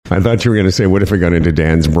I thought you were going to say, what if I got into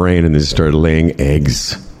Dan's brain and then started laying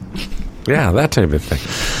eggs? Yeah, that type of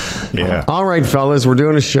thing. Yeah. All right, fellas, we're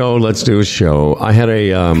doing a show. Let's do a show. I had a...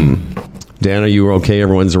 Dan, are you okay?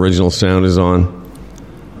 Everyone's original sound is on?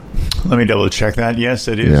 Let me double check that. Yes,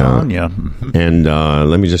 it is on. Yeah. And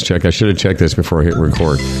let me just check. I should have checked this before I hit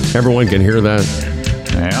record. Everyone can hear that?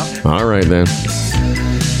 Yeah. All right, then.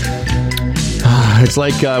 It's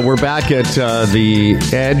like we're back at the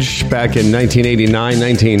Edge back in 1989,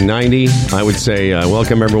 1990. I would say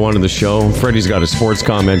welcome everyone to the show. Freddie's got a sports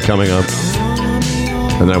comment coming up.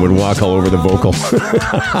 And I would walk all over the vocal.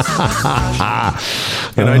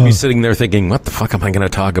 And I'd be sitting there thinking, what the fuck am I going to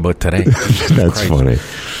talk about today? That's funny.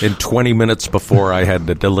 In 20 minutes before I had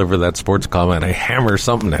to deliver that sports comment, I hammer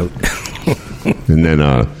something out. And then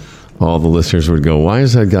all the listeners would go, why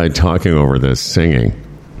is that guy talking over this, singing?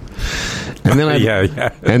 And then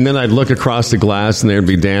And then I'd look across the glass and there'd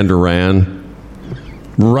be Dan Duran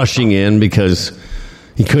rushing in because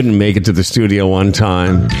he couldn't make it to the studio one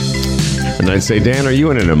time. And I'd say, Dan, are you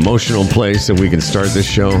in an emotional place that we can start this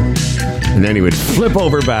show? And then he would flip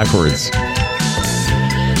over backwards.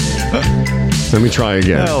 Let me try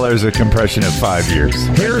again. Well, there's a compression of 5 years.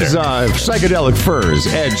 Here's Psychedelic Furs,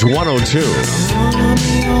 Edge 102.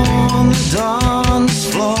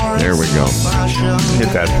 There we go.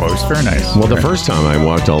 Hit that post. Very nice. Well, the first time I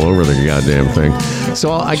walked all over the goddamn thing.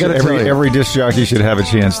 So I got to tell you. Every disc jockey should have a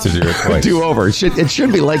chance to do it twice. Do over. It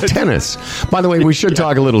should be like tennis. By the way, we should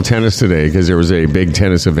talk a little tennis today because there was a big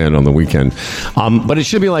tennis event on the weekend. But it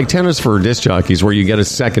should be like tennis for disc jockeys where you get a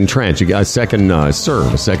second tranche. You got a second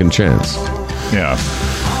serve, a second chance. Yeah.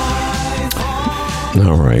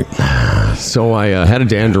 All right. So I had a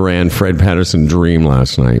Dan Duran, Fred Patterson dream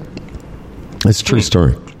last night. It's a true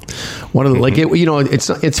story. One of the, like it, you know, it's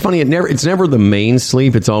funny. It's never the main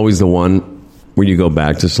sleep. It's always the one where you go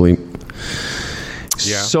back to sleep.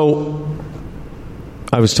 Yeah. So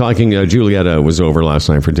I was talking. Julietta was over last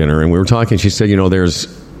night for dinner, and we were talking. She said, there's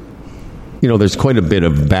quite a bit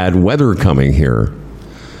of bad weather coming here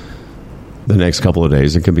the next couple of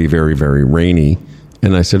days. It could be very, very rainy.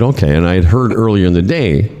 And I said, okay. And I had heard earlier in the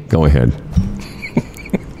day. Go ahead.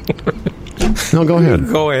 No, go ahead.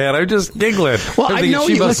 Go ahead. I'm just giggling. Well, I know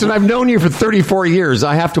you. Listen, I've known you for 34 years.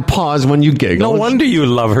 I have to pause when you giggle. No wonder you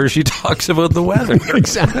love her. She talks about the weather.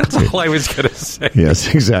 Exactly. That's all I was going to say.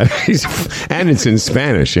 Yes, exactly. And it's in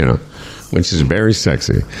Spanish, which is very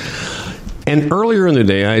sexy. And earlier in the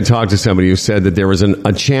day, I had talked to somebody who said that there was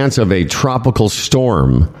a chance of a tropical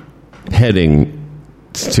storm heading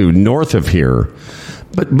to north of here.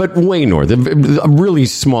 But way north. A really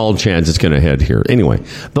small chance it's going to head here. Anyway,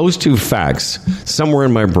 those two facts, somewhere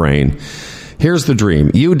in my brain. Here's the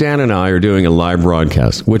dream. You, Dan, and I are doing a live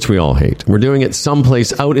broadcast, which we all hate. We're doing it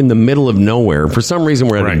someplace out in the middle of nowhere. For some reason,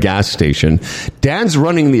 we're at a gas station. Dan's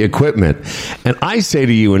running the equipment. And I say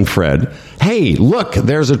to you and Fred, hey, look,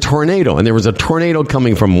 there's a tornado. And there was a tornado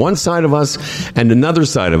coming from one side of us and another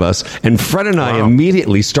side of us. And Fred and I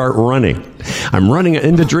immediately start running. I'm running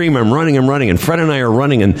in the dream. I'm running. And Fred and I are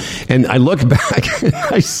running. And I look back and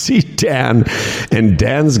I see Dan. And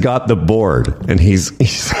Dan's got the board. And he's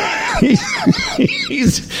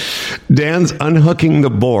Dan's unhooking the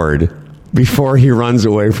board before he runs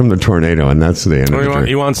away from the tornado, and that's the end of the dream.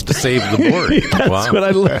 He wants to save the board. That's what I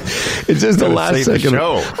look. It's just the last second.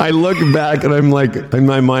 I look back and I'm like, in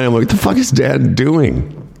my mind, I'm like, what the fuck is Dan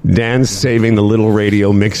doing? Dan's saving the little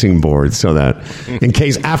radio mixing board so that in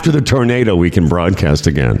case after the tornado we can broadcast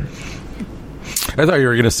again. I thought you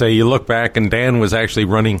were going to say you look back and Dan was actually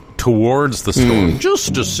running towards the storm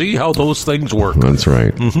just to see how those things work. That's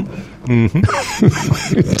right.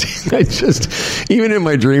 I just, even in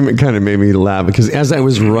my dream, it kind of made me laugh because as I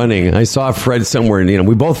was running, I saw Fred somewhere, and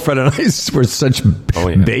we both, Fred and I, were such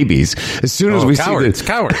babies. As soon as we cowards.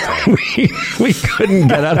 we couldn't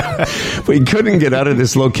get out. We couldn't get out of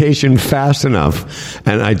this location fast enough,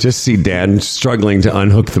 and I just see Dan struggling to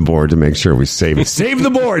unhook the board to make sure we save it. Save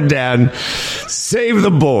the board, Dan. Save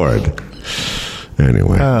the board.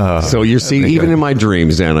 Anyway, so you see, even in my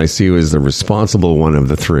dreams, Dan, I see you as the responsible one of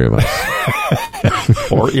the three of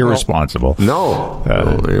us. Or irresponsible. No,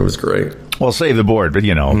 it was great. Well, save the board, but,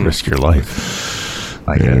 risk your life.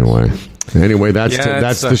 Anyway,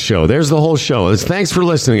 that's the show. There's the whole show. Thanks for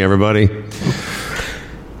listening, everybody.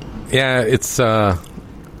 Yeah, it's,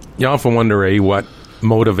 you often wonder, what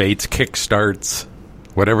motivates, kickstarts,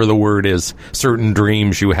 whatever the word is, certain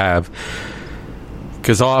dreams you have.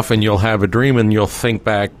 Because often you'll have a dream and you'll think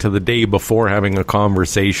back to the day before having a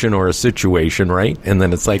conversation or a situation, right? And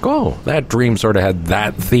then it's like, that dream sort of had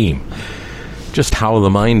that theme. Just how the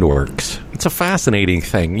mind works. it's a fascinating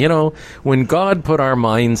thing. You know, when God put our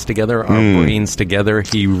minds together, our brains together,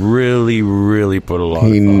 he really, really put a lot of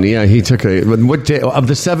thought. Yeah, he took what day of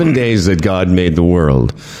the 7 days that God made the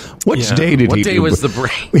world? Which day did he? What day was the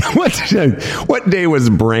brain? What day was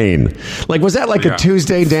brain? Like, was that like a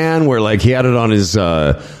Tuesday, Dan, where like he had it on his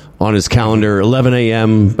calendar, 11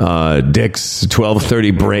 a.m. Dick's,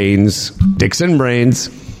 12:30 brains, Dixon brains.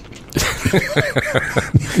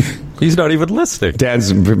 He's not even listening.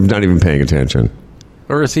 Dad's not even paying attention.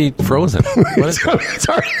 Or is he frozen? It's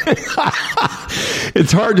hard.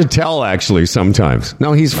 It's hard to tell, actually, sometimes.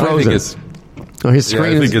 No, he's frozen. His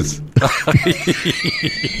screen is...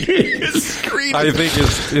 I think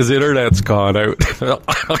his internet's gone out.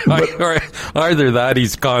 Either that,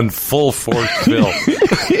 he's gone full force Phil.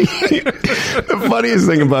 The funniest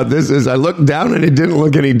thing about this is I looked down and it didn't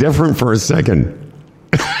look any different for a second.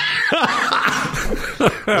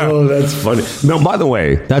 Oh, that's funny. No, by the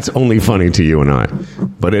way, that's only funny to you and I.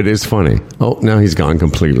 But it is funny. Oh, now he's gone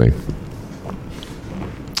completely.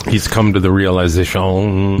 He's come to the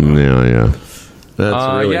realization. Yeah.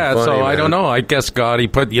 That's really funny, so man. I don't know. I guess God, he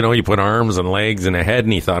put arms and legs and a head,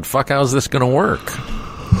 and he thought, fuck, how's this going to work?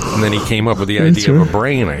 And then he came up with the idea of a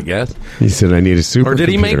brain, I guess. He said, I need a supercomputer. Or did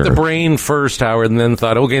he make the brain first, Howard, and then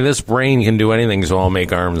thought, okay, this brain can do anything, so I'll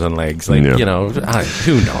make arms and legs. Like, who knows?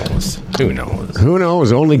 Who knows? Who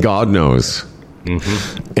knows? Only God knows.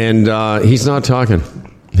 Mm-hmm. And he's not talking.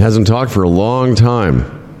 He hasn't talked for a long time.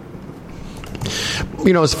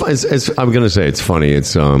 You know, I'm going to say it's funny.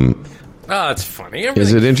 It's... it's funny.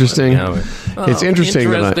 Is it interesting? It's interesting.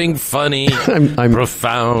 Interesting, funny, I'm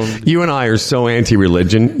profound. You and I are so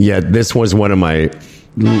anti-religion, yet this was one of my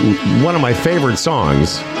favorite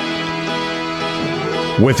songs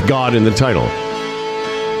with God in the title.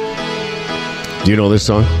 Do you know this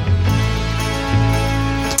song?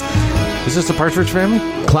 Is this the Partridge Family?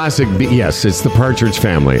 Classic. Yes, it's the Partridge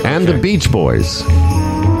Family and the Beach Boys.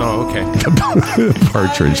 Oh, okay. The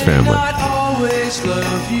Partridge Family.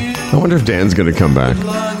 I wonder if Dan's going to come back.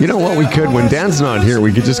 You know what? We could, when Dan's not here,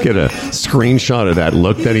 we could just get a screenshot of that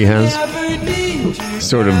look that he has.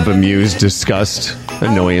 Sort of bemused, disgust,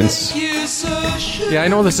 annoyance. Yeah, I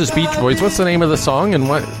know this is Beach Boys. What's the name of the song and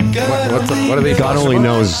what are they? God only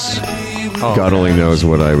knows. God only knows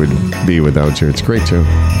what I would be without you. It's great too.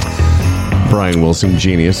 Brian Wilson,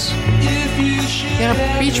 genius.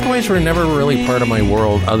 Yeah, Beach Boys were never really part of my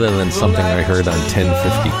world other than something I heard on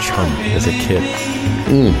 1050 Chum as a kid.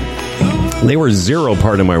 They were zero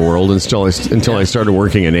part of my world until I started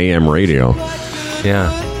working in AM radio.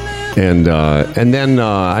 Yeah. And then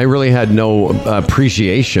I really had no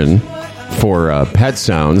appreciation for Pet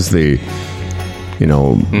Sounds,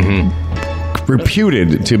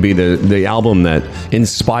 reputed to be the album that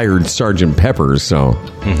inspired Sgt. Pepper's. So,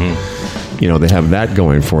 they have that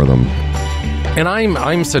going for them. And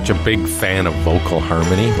I'm such a big fan of vocal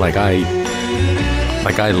harmony. Like I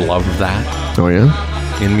love that. Oh yeah?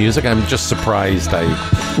 In music, I'm just surprised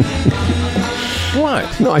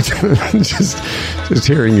What? No, I just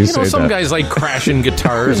hearing you say that. Some guys like crashing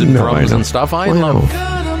guitars and drums and stuff. I love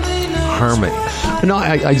harmony. No,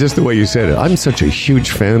 I just the way you said it. I'm such a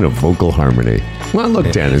huge fan of vocal harmony. Well,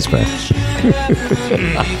 look, Dan is back.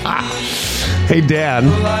 Hey, Dan.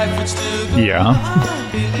 Yeah.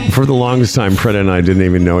 For the longest time, Fred and I didn't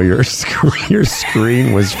even know your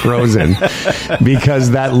screen was frozen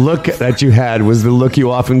because that look that you had was the look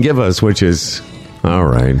you often give us, which is, all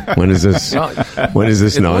right, when is this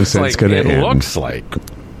nonsense going to end?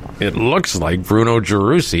 It looks like Bruno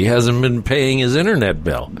Gerussi hasn't been paying his internet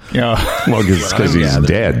bill. Yeah. Well, because he's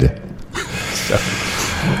dead.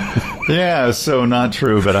 Yeah, so not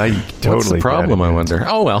true, but I totally What's the problem, I wonder?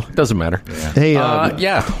 Oh, well, it doesn't matter. Yeah. Hey,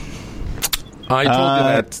 yeah. I told you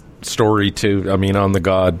that story, too. I mean, on the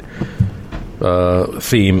God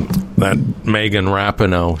theme, that Megan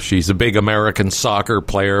Rapinoe, she's a big American soccer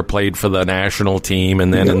player, played for the national team,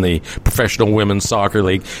 and then in the Professional Women's Soccer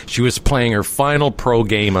League. She was playing her final pro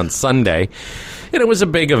game on Sunday, and it was a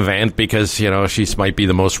big event because, she might be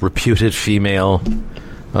the most reputed female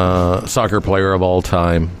soccer player of all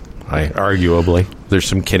time. Arguably. There's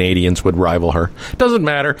some Canadians would rival her. Doesn't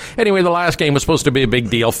matter. Anyway, the last game was supposed to be a big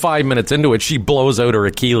deal. 5 minutes into it, she blows out her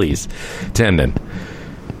Achilles tendon.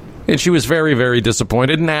 And she was very, very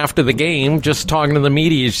disappointed. And after the game, just talking to the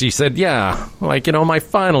media, she said, my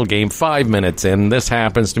final game, 5 minutes in, this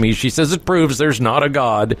happens to me. She says, it proves there's not a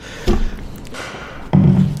God.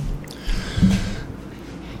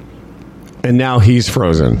 And now he's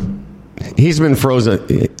frozen. He's been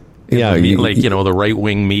frozen. Yeah, the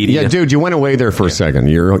right-wing media. Yeah, dude, you went away there for a second.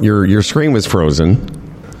 Your screen was frozen.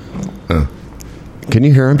 Can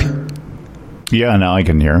you hear him? Yeah, now I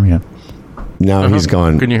can hear him. Yeah. Now he's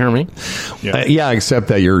gone. Can you hear me? Yeah, except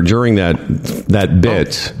that you're during that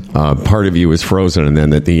bit, part of you was frozen, and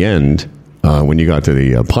then at the end, when you got to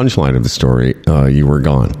the punchline of the story, you were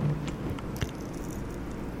gone.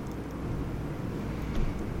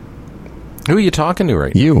 Who are you talking to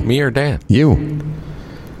right You. now? Me or Dan? You.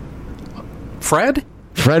 Fred?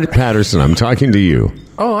 Fred Patterson, I'm talking to you.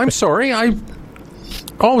 Oh, I'm sorry.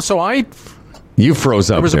 You froze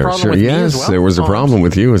up was a there. problem Sure. with me Yes, as well? there was a problem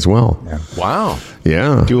with you as well. Wow.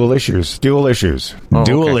 Yeah. Dual issues. Oh,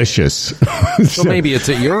 Dualicious. So maybe it's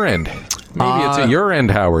at your end. Maybe it's at your end,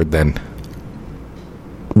 Howard, then.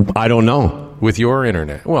 I don't know. With your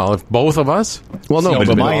internet. Well, if both of us? Well, no,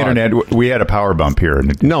 But my internet, we had a power bump here.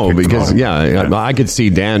 And it No, kicked because it off. I could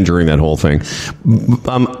see Dan during that whole thing.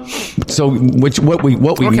 So what we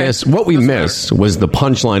missed was the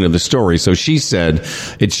punchline of the story. So she said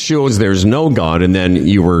it shows there's no God, and then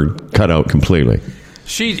you were cut out completely.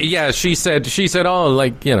 She said, oh,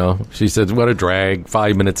 like, you know, she said, what a drag.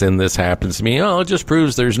 5 minutes in, this happens to me. Oh, it just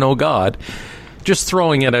proves there's no God. Just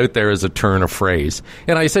throwing it out there as a turn of phrase.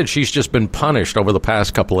 And I said she's just been punished over the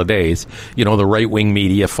past couple of days. You know, the right-wing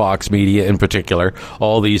media, Fox media in particular,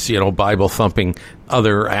 all these, you know, Bible-thumping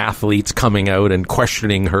other athletes coming out and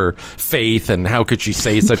questioning her faith and how could she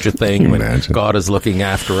say such a thing when God is looking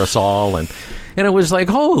after us all. And it was like,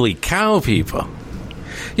 holy cow, people.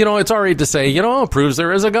 You know, it's all right to say, you know, it proves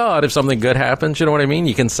there is a God if something good happens. You know what I mean?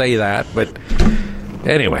 You can say that. But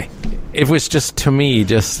anyway, it was just, to me,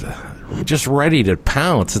 just ready to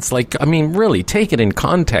pounce. It's like, I mean, really, take it in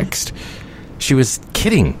context. She was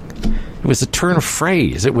kidding. It was a turn of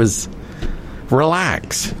phrase. It was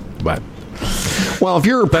relax. But well, if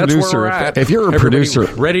you're a producer, if you're a producer,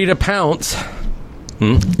 ready to pounce.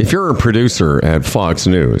 If you're a producer at Fox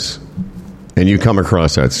News and you come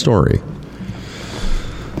across that story,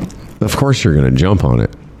 of course you're going to jump on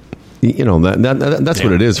it. You know, that's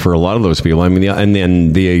what it is for a lot of those people. I mean, and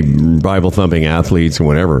then the Bible thumping athletes and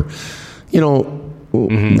whatever, you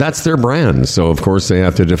know, that's their brand. So of course they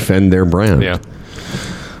have to defend their brand. Yeah.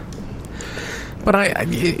 But I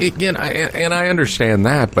understand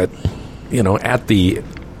that, but you know, at the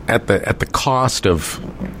cost of,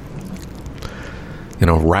 you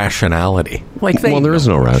know, rationality. Like there is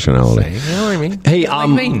no rationality. You know what I mean? Hey,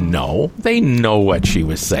 they know what she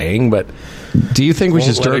was saying, but do you think we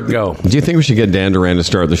should start? Do you think we should get Dan Duran to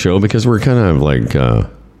start the show, because we're kind of like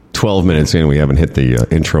 12 minutes in, we haven't hit the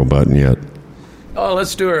intro button yet. Oh,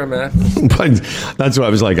 let's do it, man. But that's why I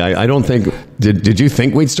was like, I don't think. Did you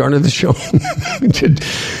think we'd started the show?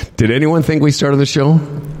 Did anyone think we started the show?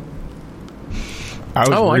 I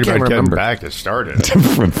was worried can't about getting remember. back to start it.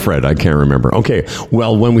 Fred, I can't remember. Okay,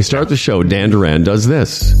 well, when we start the show, Dan Duran does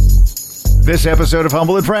this. This episode of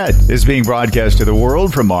Humble and Fred is being broadcast to the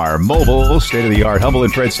world from our mobile, state-of-the-art Humble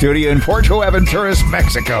and Fred studio in Puerto Aventuras,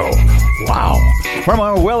 Mexico. Wow. From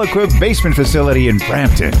our well-equipped basement facility in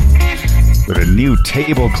Brampton, with a new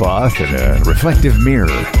tablecloth and a reflective mirror.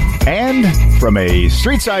 And from a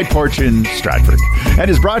street-side porch in Stratford.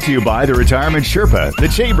 And is brought to you by the Retirement Sherpa, the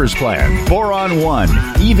Chambers Plan, 4on1,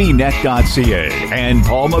 evnet.ca, and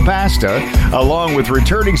Palma Pasta, along with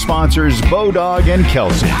returning sponsors Bodog and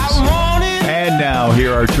Kelsey's. And now,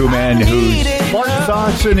 here are two men whose smart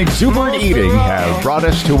thoughts and exuberant eating have brought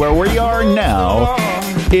us to where we are now.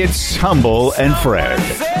 It's Humble and Fred.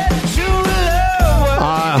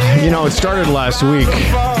 You know, it started last week.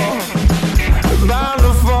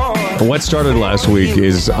 What started last week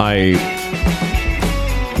is I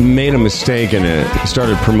made a mistake and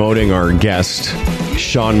started promoting our guest,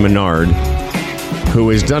 Sean Menard, who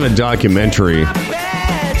has done a documentary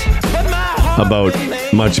about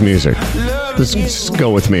Much Music. Just go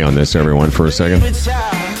with me on this, everyone, for a second.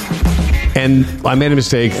 And I made a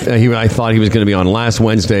mistake. I thought he was going to be on last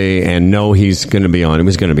Wednesday, and no, he's going to be on. He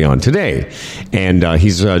was going to be on today. And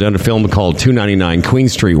he's done a film called 299 Queen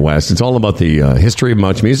Street West. It's all about the history of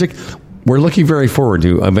Much Music. We're looking very forward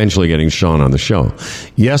to eventually getting Sean on the show.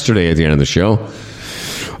 Yesterday, at the end of the show,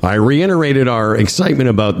 I reiterated our excitement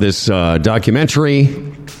about this documentary.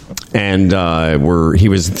 And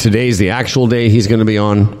today's the actual day he's going to be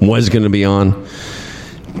on, was going to be on.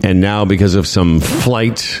 And now, because of some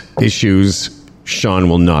flight issues, Sean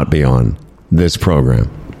will not be on this program.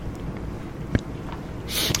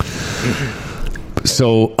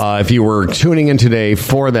 So if you were tuning in today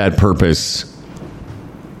for that purpose,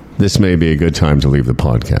 this may be a good time to leave the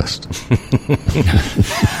podcast.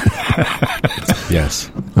 Yes.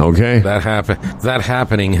 Okay. That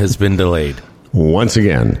happening has been delayed. Once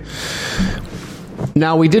again.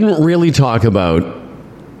 Now, we didn't really talk about...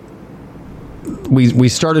 We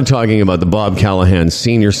started talking about the Bob Callahan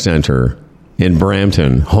Senior Center in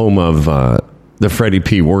Brampton, home of the Freddie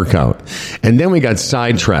P workout. And then we got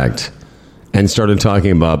sidetracked and started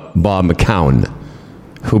talking about Bob McCown,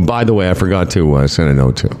 who, by the way, I forgot to send a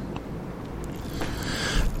note to.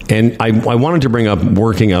 And I wanted to bring up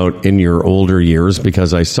working out in your older years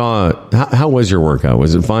because I saw... How was your workout?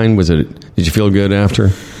 Was it fine? Did you feel good after?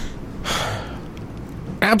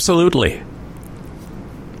 Absolutely.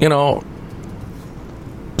 You know,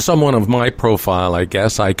 someone of my profile, I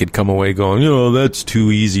guess, I could come away going, that's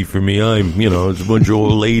too easy for me. It's a bunch of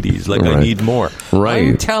old ladies. Like, right. I need more. Right.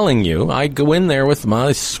 I'm telling you, I go in there with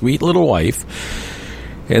my sweet little wife,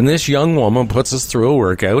 and this young woman puts us through a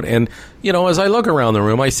workout, and, as I look around the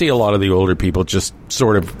room, I see a lot of the older people just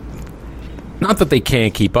sort of, not that they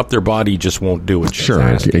can't keep up, their body just won't do it. Sure,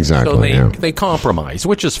 exactly. So they compromise,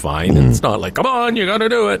 which is fine. Mm. It's not like, come on, you got to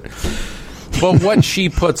do it. But what she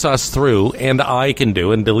puts us through, and I can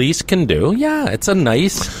do, and Delise can do, it's a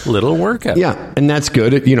nice little workout. Yeah, and that's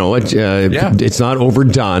good. It's not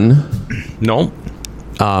overdone. No.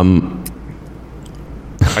 I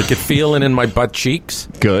could feel it in my butt cheeks.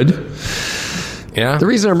 Good. Yeah. The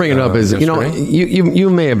reason I bring it up is, you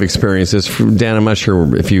may have experienced this. Dan, I'm not sure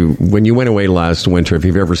when you went away last winter, if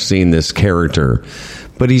you've ever seen this character,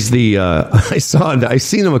 but he's I've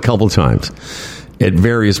seen him a couple times at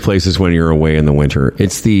various places when you're away in the winter.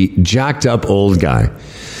 It's the jacked up old guy.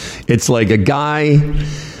 It's like a guy,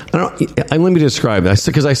 let me describe it,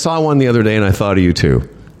 because I saw one the other day and I thought of you too.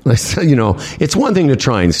 I said, it's one thing to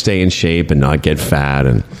try and stay in shape and not get fat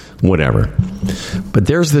and whatever. But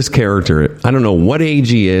there's this character, I don't know what age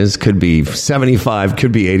he is, could be 75,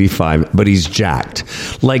 could be 85, but he's jacked.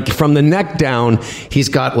 Like from the neck down, he's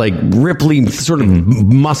got like rippling sort of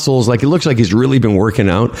muscles, like it looks like he's really been working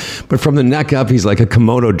out. But from the neck up, he's like a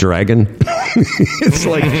Komodo dragon. It's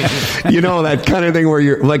like, that kind of thing where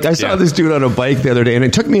you're like, I saw this dude on a bike the other day, and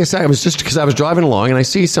it took me a second. It was just because I was driving along and I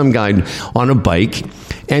see some guy on a bike,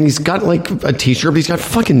 and he's got like a t-shirt, but he's got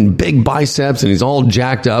fucking big biceps and he's all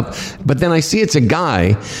jacked up. But then I see it's a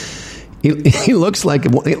guy. He looks like,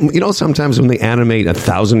 sometimes when they animate a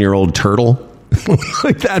 1,000-year-old turtle,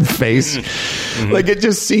 like that face, like it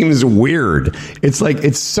just seems weird. It's like,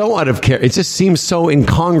 it's so out of character. It just seems so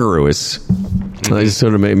incongruous. It just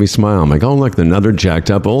sort of made me smile. I'm like, oh, look, another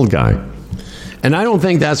jacked up old guy. And I don't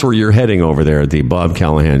think that's where you're heading over there at the Bob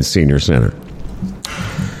Callahan Senior Center.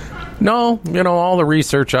 No, all the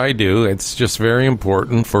research I do, it's just very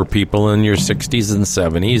important for people in your 60s and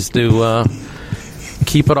 70s to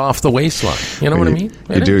keep it off the waistline. You know what I mean?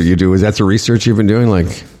 You do. Is that the research you've been doing,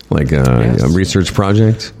 like a research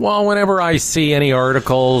project? Well, whenever I see any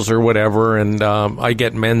articles or whatever, and I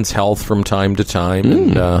get Men's Health from time to time,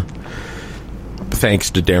 and thanks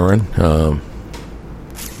to Darren.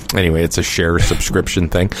 Anyway, it's a share subscription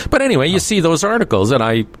thing. But anyway, you see those articles, and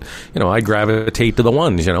I gravitate to the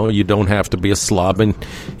ones, you don't have to be a slob in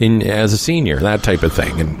as a senior, that type of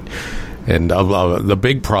thing. And the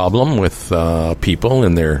big problem with people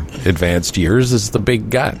in their advanced years is the big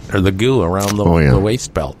gut, or the goo around the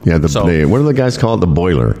waist belt. Yeah, what do the guys call it? The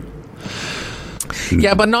boiler.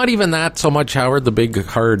 Yeah, but not even that so much, Howard, the big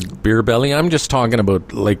hard beer belly. I'm just talking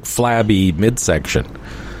about like flabby midsection,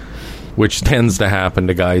 which tends to happen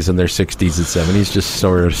to guys in their 60s and 70s. Just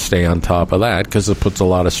sort of stay on top of that because it puts a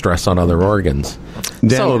lot of stress on other organs.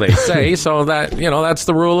 So they say. So that that's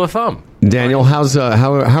the rule of thumb. Daniel, how is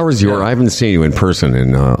your? I haven't seen you in person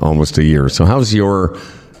in almost a year. So how's your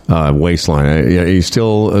waistline? Are you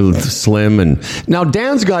still slim? And now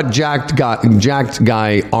Dan's got jacked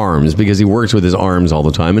guy arms because he works with his arms all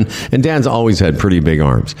the time, and Dan's always had pretty big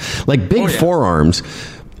arms, like big forearms.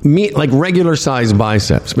 Like regular sized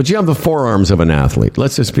biceps, but you have the forearms of an athlete.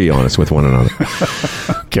 Let's just be honest with one another.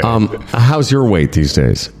 Okay. How's your weight these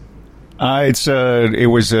days? It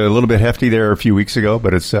was a little bit hefty there a few weeks ago,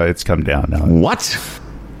 but it's come down now. What?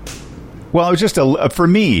 Well, it was just for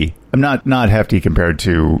me. I'm not hefty compared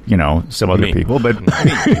to some other people, but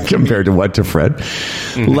compared to what, to Fred?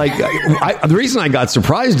 Like the reason I got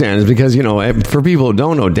surprised, Dan, is because for people who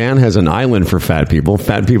don't know, Dan has an island for fat people,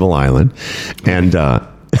 Fat People Island, and.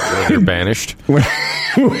 They're banished.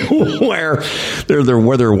 where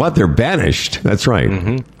they're banished. That's right.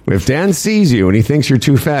 Mm-hmm. If Dan sees you and he thinks you're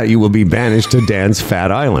too fat, you will be banished to Dan's Fat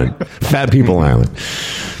Island, Fat People Island.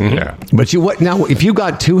 Mm-hmm. Yeah. But now? If you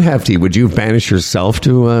got too hefty, would you banish yourself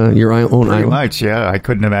to your own island? Pretty much. Yeah, I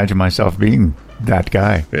couldn't imagine myself being that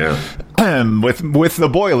guy. Yeah. With the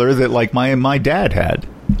boiler that like my dad had.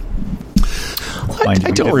 I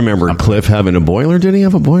don't remember Cliff having a boiler. Did he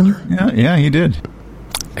have a boiler? Yeah, he did.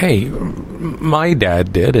 Hey, my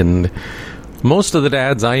dad did, and most of the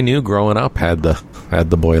dads I knew growing up had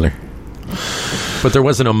the boiler. But there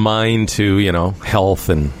wasn't a mind to, health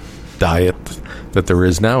and diet that there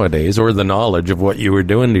is nowadays, or the knowledge of what you were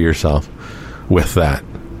doing to yourself with that.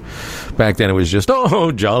 Back then it was just,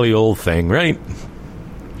 oh, jolly old thing, right?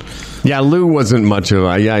 Yeah, Lou wasn't much of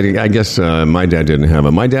I guess my dad didn't have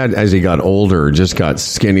it. My dad, as he got older, just got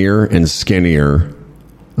skinnier and skinnier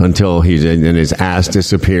until and his ass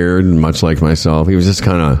disappeared, much like myself. He was just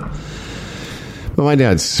kind of... But my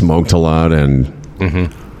dad smoked a lot and...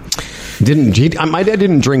 my dad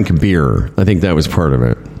didn't drink beer. I think that was part of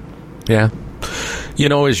it. Yeah. You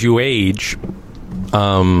know, as you age,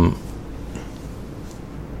 I've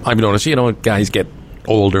noticed, guys get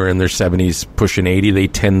older in their 70s, pushing 80, they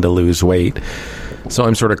tend to lose weight. So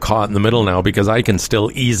I'm sort of caught in the middle now because I can still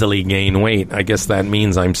easily gain weight. I guess that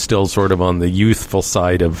means I'm still sort of on the youthful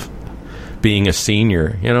side of being a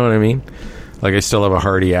senior. You know what I mean? Like, I still have a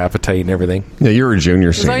hearty appetite and everything. Yeah, you're a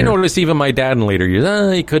junior senior. I noticed even my dad in later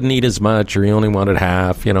years, he couldn't eat as much, or he only wanted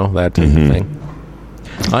half, that type of thing.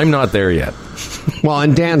 I'm not there yet. Well,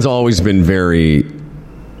 and Dan's always been very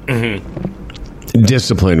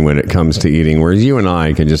disciplined when it comes to eating, whereas you and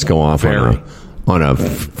I can just go off on a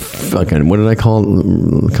fucking, what did I call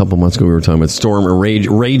it? A couple months ago we were talking about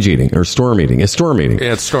rage eating, or storm eating. It's storm eating.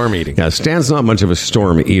 Yeah, it's storm eating. Yeah, Stan's not much of a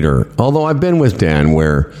storm eater, although I've been with Dan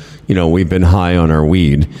where, we've been high on our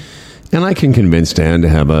weed, and I can convince Dan to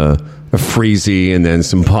have a freezy and then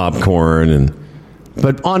some popcorn,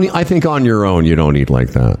 but I think on your own you don't eat like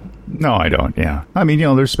that. No, I don't, yeah. I mean,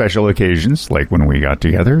 there's special occasions, like when we got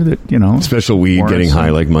together, that, special weed, getting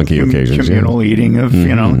high like monkey occasions. Communal eating of,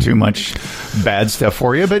 too much bad stuff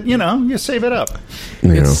for you, but, you save it up.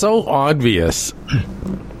 It's so obvious.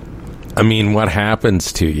 I mean, what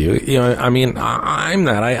happens to you? I'm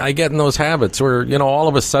that. I get in those habits where, all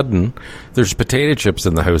of a sudden, there's potato chips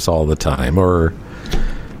in the house all the time, or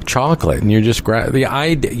chocolate, and you just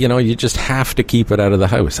you just have to keep it out of the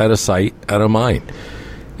house, out of sight, out of mind.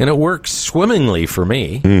 And it works swimmingly for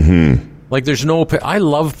me. Mm-hmm. Like, there's I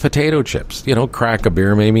love potato chips. Crack a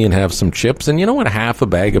beer maybe and have some chips. And you know what? Half a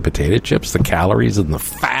bag of potato chips, the calories and the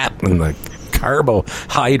fat and the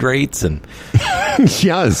carbohydrates and...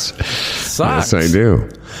 Yes. Sucks. Yes, I do.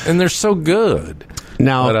 And they're so good.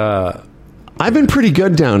 Now, I've been pretty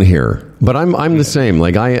good down here, but I'm the same.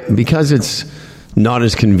 Like, because it's not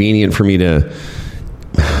as convenient for me to...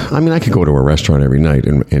 I mean, I could go to a restaurant every night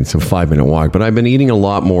and it's a 5-minute walk, but I've been eating a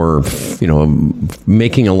lot more,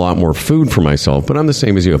 making a lot more food for myself. But I'm the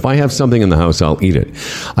same as you. If I have something in the house, I'll eat it.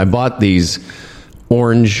 I bought these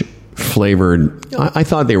orange flavored, I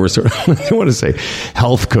thought they were sort of, I want to say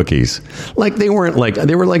health cookies. Like, they were like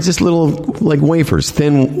just little, like, wafers,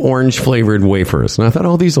 thin orange flavored wafers. And I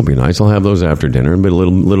thought, these will be nice. I'll have those after dinner and be a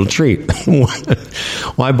little treat. Well,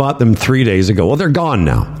 I bought them 3 days ago. Well, they're gone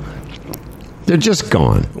now. They're just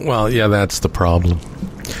gone. Well, yeah, that's the problem.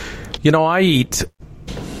 I eat...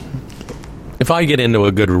 If I get into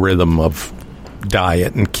a good rhythm of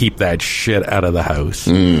diet and keep that shit out of the house.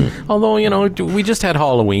 Although, we just had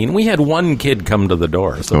Halloween. We had one kid come to the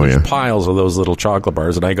door. So there's piles of those little chocolate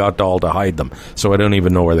bars, and I got all to hide them. So I don't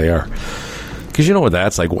even know where they are. Because you know what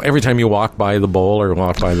that's like. Every time you walk by the bowl or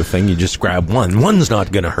walk by the thing, you just grab one. One's not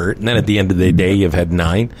going to hurt. And then at the end of the day, you've had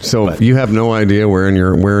 9. So you have no idea where in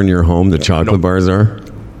your home the chocolate bars are?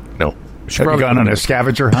 No. Have you gone on a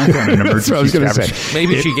scavenger hunt on an emergency scavenger?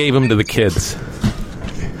 Maybe she gave them to the kids.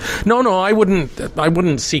 No, I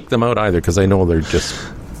wouldn't seek them out either because I know they're just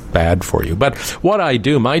bad for you. But what I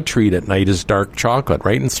do, my treat at night is dark chocolate,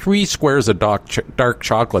 right? And 3 squares of dark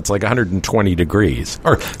chocolate's like 120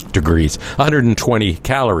 120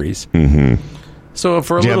 calories. Mm-hmm. So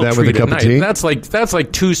for a little treat at night, that's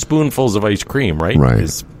like 2 spoonfuls of ice cream, right? Right.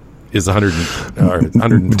 Is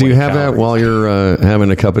 120. Do you have calories. that while you're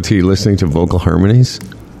having a cup of tea listening to vocal harmonies?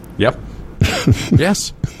 Yep.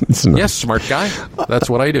 Yes. Yes, smart guy. That's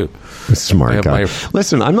what I do. Smart guy.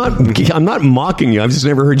 Listen, I'm not mocking you. I've just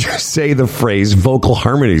never heard you say the phrase vocal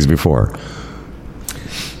harmonies before.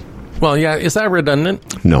 Well, yeah, is that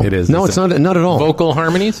redundant? No. It is. No, it's not at all. Vocal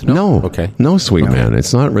harmonies? No. Okay. No, sweet man.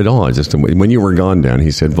 It's not at all. I just, when you were gone, Dan, he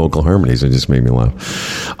said vocal harmonies. It just made me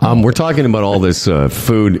laugh. We're talking about all this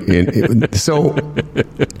food. So,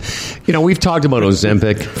 we've talked about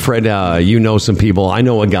Ozempic. Fred, some people. I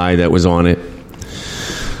know a guy that was on it.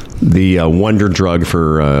 The wonder drug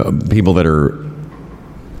for people that are...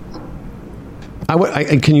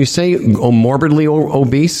 can you say morbidly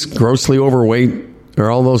obese, grossly overweight? Are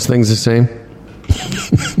all those things the same?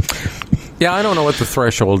 Yeah, I don't know what the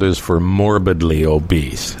threshold is for morbidly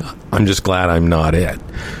obese. I'm just glad I'm not it.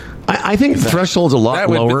 I think threshold's a lot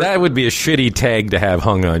lower. That would be a shitty tag to have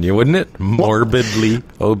hung on you, wouldn't it? Morbidly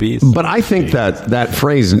obese. But I think that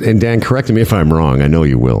phrase, and Dan, correct me if I'm wrong, I know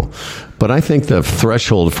you will, but I think the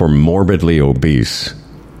threshold for morbidly obese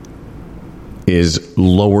is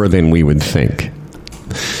lower than we would think.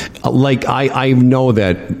 Like, I know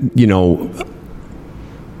that,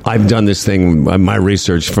 I've done this thing, my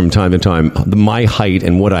research from time to time, my height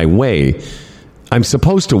and what I weigh, I'm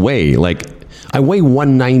supposed to weigh, like, I weigh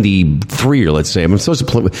 193, or let's say. I'm supposed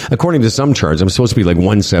to, according to some charts, I'm supposed to be like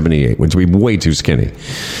 178, which would be way too skinny.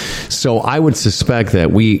 So I would suspect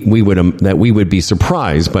that we would be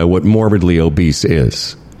surprised by what morbidly obese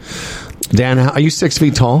is. Dan, are you 6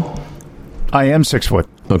 feet tall? I am 6 foot.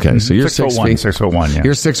 Okay, so you're 6 feet. 6'1", yeah.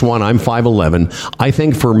 You're 6'1", I'm 5'11". I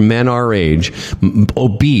think for men our age,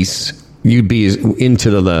 obese, you'd be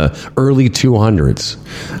into the early 200s.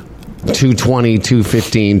 220,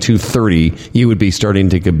 215, 230, you would be starting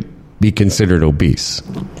to be considered obese.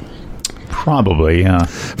 Probably, yeah.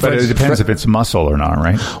 But it depends if it's muscle or not,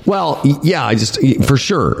 right? Well, yeah, for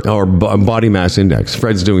sure. Or body mass index.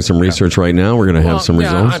 Fred's doing some research right now. We're going to have some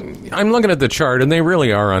results. I'm looking at the chart, and they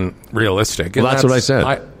really are unrealistic. Well, that's what I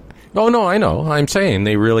said. No, I know. I'm saying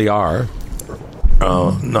they really are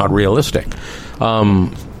not realistic.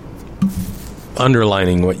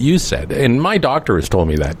 Underlining what you said, and my doctor has told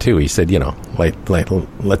me that too. He said,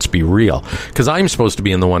 let's be real, because I'm supposed to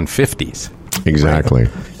be in the 150s. Exactly.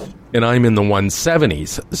 Right? And I'm in the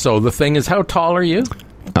 170s. So the thing is, how tall are you?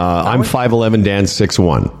 I'm 5'11", Dan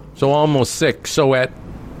 6'1". So almost 6. So at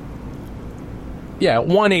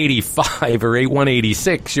 185 or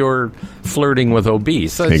 186, you're flirting with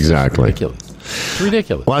obese. That's exactly ridiculous.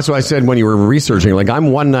 Ridiculous. Well, that's what I said when you were researching. Like,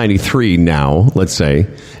 I'm 193 now, let's say,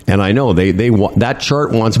 and I know they that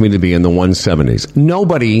chart wants me to be in the 170s.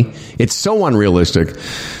 Nobody, it's so unrealistic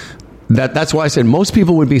that's why I said most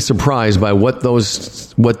people would be surprised by what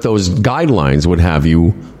those guidelines would have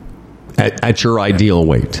you at your ideal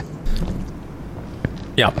weight.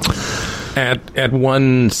 Yeah, at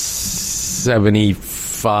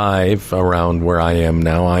 175, around where I am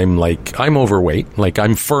now, I'm overweight. Like,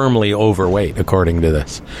 I'm firmly overweight according to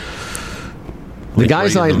this. The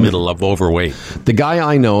guys right in the middle of overweight. The guy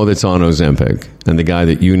I know that's on Ozempic and the guy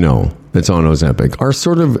that you know that's on Ozempic are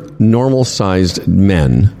sort of normal-sized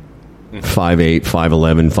men, 5'8",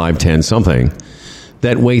 5'11", 5'10", something,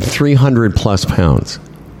 that weigh 300-plus pounds.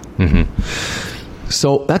 Mm-hmm.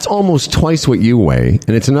 So that's almost twice what you weigh, and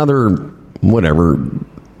it's another,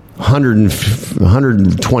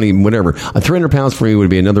 120, whatever. 300 pounds for me would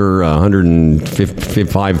be another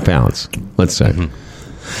 155 pounds, let's say. Mm-hmm.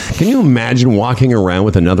 Can you imagine walking around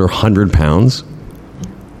with another 100 pounds?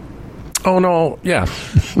 Oh, no, yeah.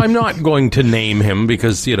 I'm not going to name him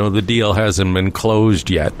because, the deal hasn't been closed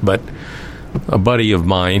yet, but a buddy of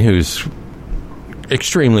mine who's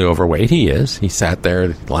extremely overweight, he sat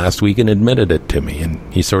there last week and admitted it to me, and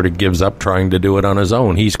he sort of gives up trying to do it on his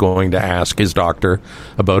own. He's going to ask his doctor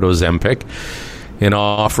about Ozempic and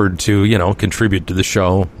offered to, contribute to the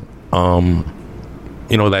show,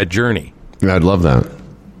 that journey. I'd love that.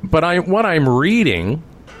 But what I'm reading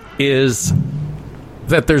is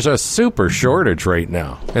that there's a super shortage right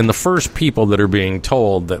now. And the first people that are being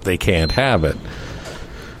told that they can't have it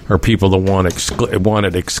are people that want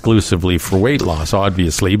it exclusively for weight loss,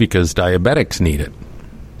 obviously, because diabetics need it.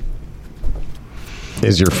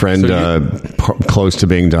 Is your friend close to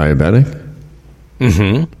being diabetic?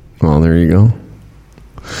 Mm-hmm. Well, there you go.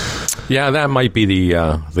 Yeah, that might be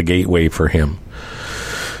the gateway for him.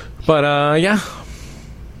 But, yeah.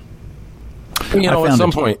 At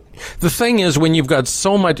some point, the thing is, when you've got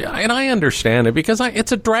so much, and I understand it, because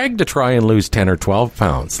it's a drag to try and lose 10 or 12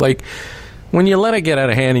 pounds. Like, when you let it get out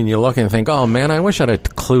of hand and you look and think, oh, man, I wish I'd have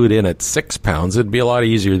clued in at 6 pounds. It'd be a lot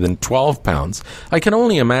easier than 12 pounds. I can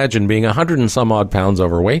only imagine being 100 and some odd pounds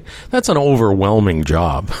overweight. That's an overwhelming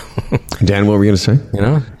job. Dan, what were you going to say?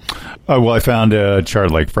 Well, I found a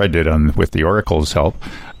chart like Fred did with the Oracle's help.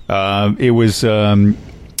 It was 40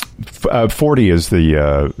 is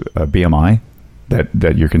the BMI.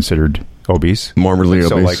 That you're considered obese, morbidly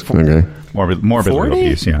obese. Okay, morbidly 40?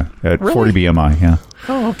 obese. Yeah, at really? 40 BMI. Yeah.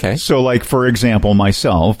 Oh, okay. So, like, for example,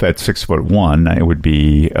 myself at 6'1", it would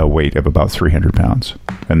be a weight of about 300 pounds,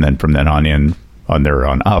 and then from then on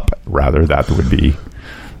up, that would be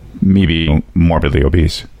me being morbidly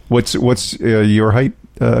obese. What's your height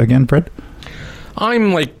again, Fred?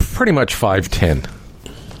 I'm like pretty much 5'10",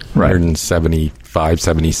 right, 175,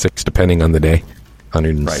 76, depending on the day.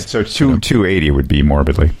 100. Right, so 280 would be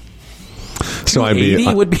morbidly. So I'd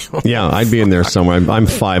 280 would be. Yeah, I'd be in there somewhere. I'm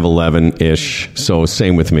 5'11"-ish, so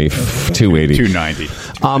same with me. 280,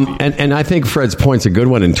 290. And I think Fred's point's a good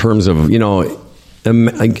one in terms of I'm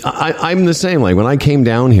the same. Like when I came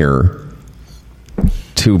down here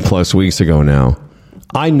 2+ weeks ago now,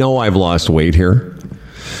 I know I've lost weight here.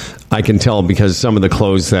 I can tell because some of the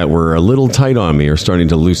clothes that were a little tight on me are starting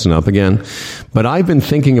to loosen up again. But I've been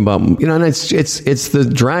thinking about, and it's the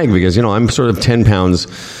drag because, I'm sort of 10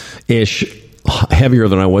 pounds-ish heavier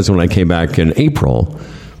than I was when I came back in April.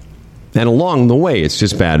 And along the way, it's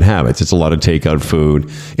just bad habits. It's a lot of takeout food.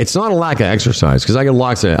 It's not a lack of exercise because I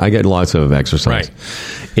get lots of exercise. Right.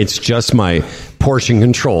 It's just my portion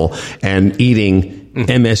control and eating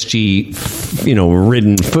MSG,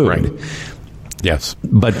 ridden food. Right. Yes.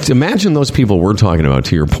 But imagine those people we're talking about,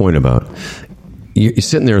 to your point about, you're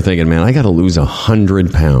sitting there thinking, man, I got to lose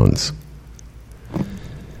 100 pounds.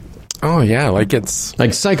 Oh, yeah. Like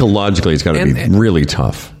psychologically, it's got to be really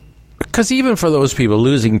tough. Because even for those people,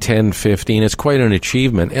 losing 10, 15, it's quite an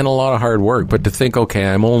achievement and a lot of hard work. But to think, okay,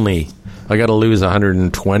 I got to lose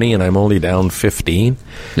 120 and I'm only down 15.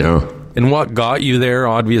 Yeah. And what got you there,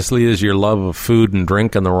 obviously, is your love of food and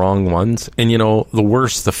drink and the wrong ones. And, the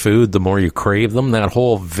worse the food, the more you crave them. That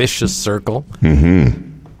whole vicious circle.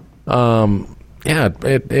 Mm-hmm. Yeah,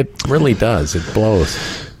 it really does. It blows.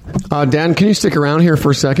 Dan, can you stick around here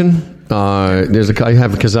for a second? I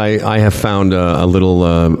have found a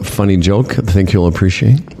little funny joke I think you'll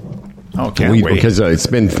appreciate. Oh, can't wait. Because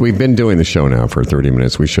we've been doing the show now for 30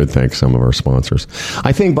 minutes. We should thank some of our sponsors.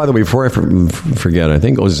 I think, by the way, before I forget, I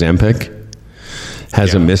think Ozempic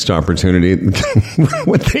has a missed opportunity.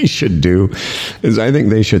 What they should do is I think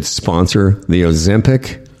they should sponsor the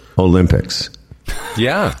Ozempic Olympics.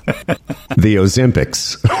 Yeah. The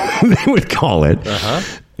Ozempics, they would call it. Uh-huh.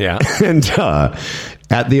 Yeah. And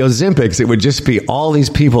at the Ozempics, it would just be all these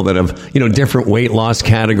people that have, different weight loss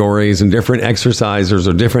categories and different exercisers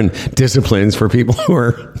or different disciplines for people who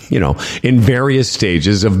are, in various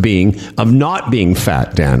stages of not being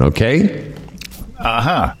fat, Dan, okay?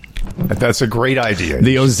 Uh-huh. That's a great idea.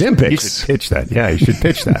 The Ozempics. You should pitch that. Yeah, you should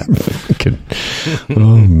pitch that.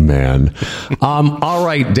 Oh, man. All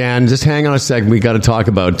right, Dan, just hang on a second. We got to talk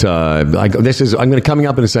about, coming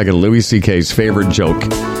up in a second, Louis C.K.'s favorite joke.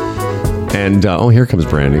 And, here comes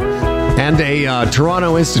Brandy. And a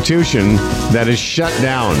Toronto institution that is shut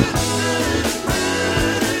down.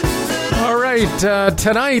 All right,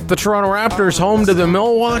 tonight, the Toronto Raptors home to the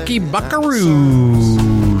Milwaukee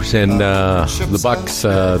Buckaroos. And the Bucks,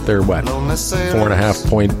 they're 4.5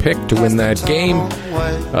 point pick to win that game.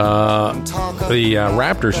 The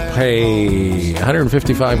Raptors pay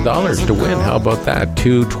 $155 to win. How about that?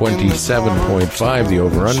 227.5 the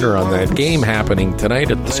over-under on that game happening tonight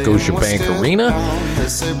at the Scotiabank Arena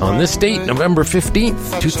on this date, November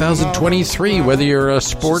 15th, 2023. Whether you're a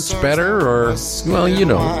sports bettor or,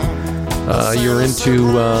 you're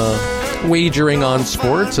into wagering on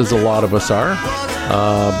sports, as a lot of us are.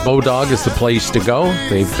 Bodog is the place to go.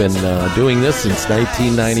 They've been doing this since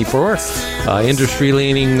 1994.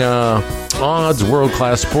 Industry-leading odds,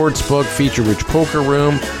 world-class sports book, feature-rich poker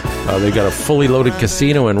room. They've got a fully loaded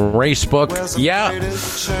casino and race book. Yeah,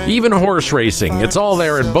 even horse racing. It's all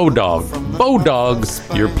there at Bodog.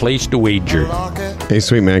 Bodog, your place to wager. Hey,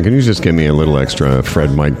 sweet man, can you just give me a little extra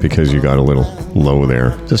Fred mic because you got a little low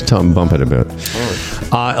there? Just bump it a bit.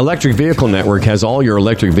 Electric Vehicle Network has all your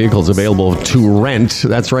electric vehicles available to rent.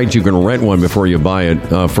 That's right, you can rent one before you buy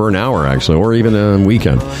it for an hour, actually, or even a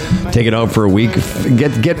weekend. Take it out for a week.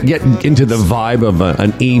 Get into the vibe of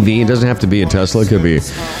an EV. It doesn't have to be a Tesla. It could be a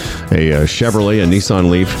Chevrolet, a Nissan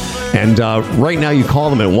Leaf. And right now, you call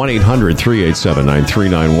them at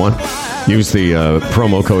 1-800-387-9391. Use the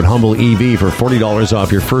promo code HumbleEV for $40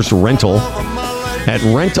 off your first rental at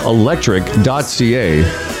rentelectric.ca.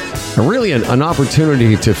 Really an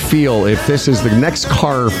opportunity to feel if this is the next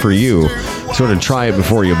car for you. Sort of try it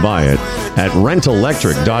before you buy it at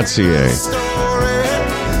rentelectric.ca.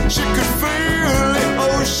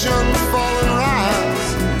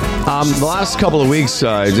 The last couple of weeks,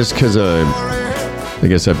 just because I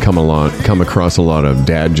guess I've come across a lot of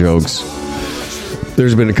dad jokes.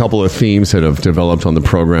 There's been a couple of themes that have developed on the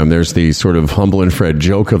program. There's the sort of Humble and Fred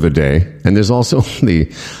joke of the day. And there's also on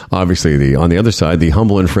the other side, the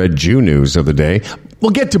Humble and Fred Jew news of the day.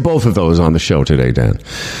 We'll get to both of those on the show today, Dan.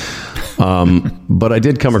 But I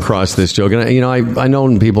did come across this joke. And, I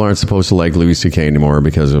know people aren't supposed to like Louis C.K. anymore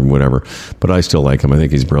because of whatever. But I still like him. I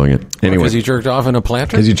think he's brilliant. Anyway, because he jerked off in a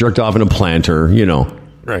planter? Because he jerked off in a planter,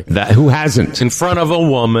 Right. Who hasn't? In front of a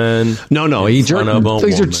woman. No. These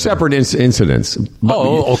are separate incidents.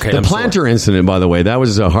 Oh, okay. The planter incident, by the way, that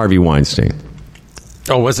was Harvey Weinstein.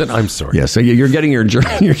 Oh, was it? I'm sorry. Yeah, so you're getting your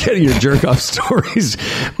jerk off stories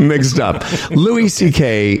mixed up. Louis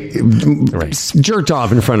C.K. jerked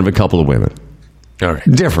off in front of a couple of women. All right.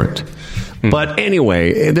 Different. But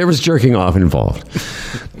anyway, there was jerking off involved.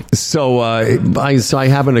 So I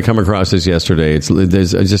happened to come across this yesterday.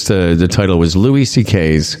 The title was Louis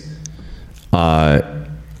C.K.'s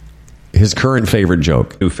his current favorite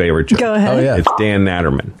joke. New favorite joke. Go ahead. Oh, yeah. It's Dan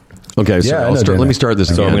Natterman. Okay, so let me start this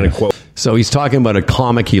again. So I'm going to quote. So he's talking about a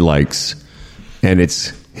comic he likes, and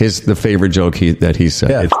it's the favorite joke that he said.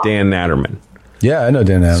 Yeah. It's Dan Natterman. Yeah, I know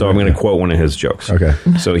Dan Natterman. So I'm going to quote one of his jokes. Okay.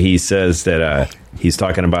 So he says that he's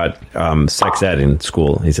talking about sex ed in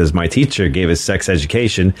school. He says, my teacher gave us sex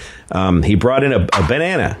education. He brought in a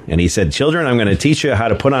banana, and he said, children, I'm going to teach you how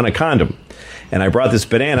to put on a condom. And I brought this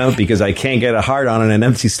banana because I can't get a hard on an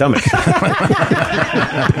empty stomach.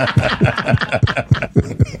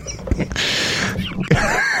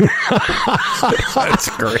 That's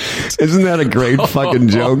great. Isn't that a great fucking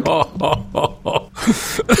joke?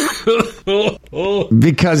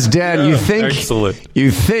 Because, Dan, you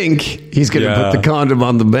think he's going to put the condom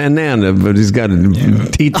on the banana, but he's got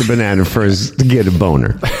to eat the banana first to get a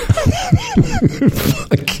boner.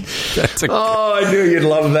 I knew you'd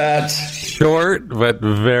love that. Short, but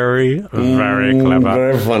very, very clever.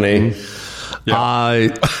 Very funny. Yeah.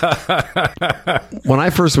 When I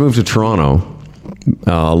first moved to Toronto,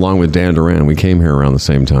 along with Dan Duran, we came here around the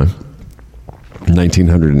same time,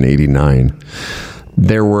 1989.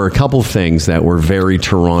 There were a couple things that were very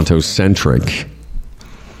Toronto-centric.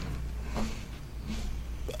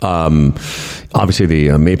 Obviously,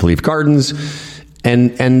 the Maple Leaf Gardens.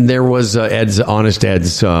 And there was Honest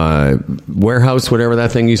Ed's warehouse, whatever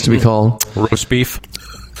that thing used to be called. Roast beef.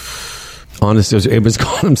 It was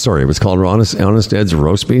called Honest Ed's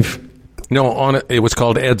roast beef. No, it was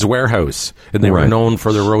called Ed's Warehouse, and they were known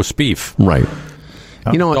for their roast beef. Right.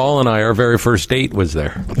 You know, Dahl and I, our very first date was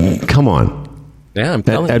there. Come on. Yeah, I'm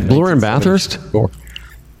telling you. At Bloor and Bathurst?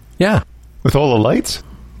 Yeah. With all the lights?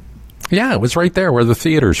 Yeah, it was right there where the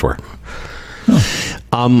theaters were.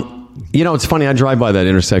 You know, it's funny. I drive by that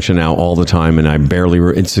intersection now all the time, and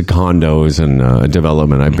it's condos and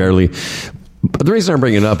development. But the reason I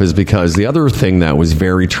bring it up is because the other thing that was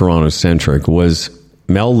very Toronto-centric was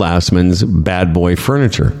Mel Lastman's Bad Boy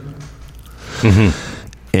Furniture. Mm-hmm.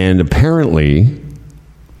 And apparently,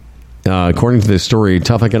 according to this story,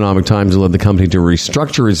 tough economic times led the company to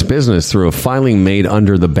restructure its business through a filing made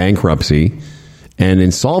under the Bankruptcy and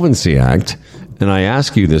Insolvency Act. And I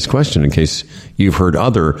ask you this question in case you've heard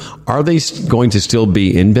are they going to still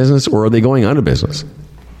be in business, or are they going out of business?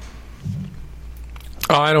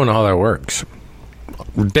 Oh, I don't know how that works.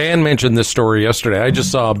 Dan mentioned this story yesterday. I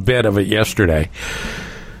just saw a bit of it yesterday.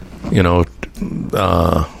 You know,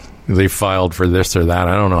 they filed for this or that.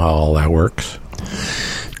 I don't know how all that works.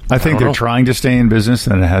 I think they're trying to stay in business,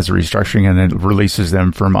 and it has a restructuring, and it releases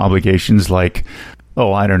them from obligations like,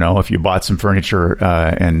 I don't know, if you bought some furniture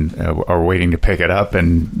and are waiting to pick it up,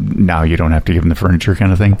 and now you don't have to give them the furniture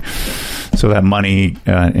kind of thing. So that money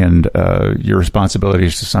and your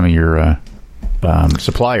responsibilities to some of your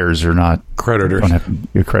suppliers are not creditors.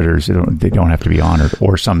 Your creditors, they don't have to be honored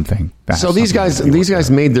or something. So these guys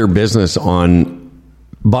made their business on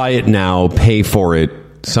buy it now, pay for it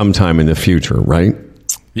sometime in the future, right?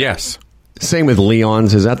 Yes. Same with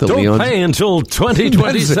Leon's. Is that the Leon's? Don't pay until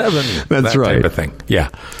 2027. That's right. Type of thing. Yeah.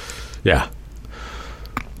 Yeah.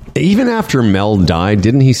 Even after Mel died,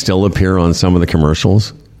 didn't he still appear on some of the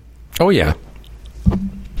commercials? Oh, yeah.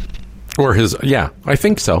 Or I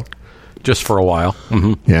think so. Just for a while.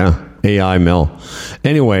 Mm-hmm. Yeah. AI Mel.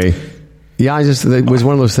 Anyway, it was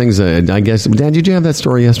one of those things that I guess. Dad, did you have that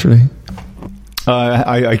story yesterday?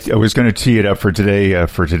 I was going to tee it up for today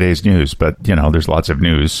for today's news, but there's lots of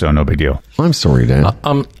news, so no big deal. I'm sorry, Dad.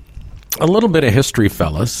 A little bit of history,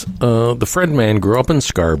 fellas. The Fred man grew up in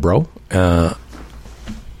Scarborough. Now,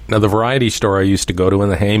 the variety store I used to go to,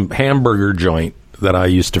 and the hamburger joint that I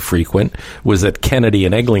used to frequent, was at Kennedy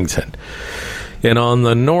and Eglinton. And on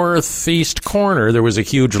the northeast corner, there was a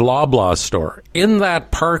huge Loblaw store. In that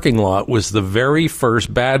parking lot was the very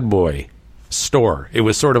first Bad Boy store. It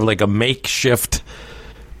was sort of like a makeshift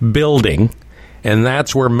building, and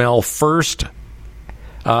that's where Mel first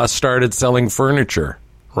started selling furniture,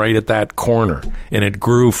 right at that corner, and it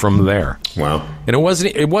grew from there. Wow. And it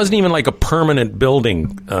wasn't even like a permanent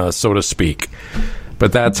building, so to speak,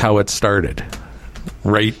 but that's how it started,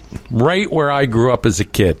 right where I grew up as a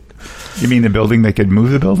kid. You mean the building? They could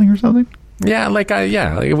move the building or something? Yeah,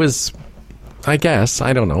 it was, I guess,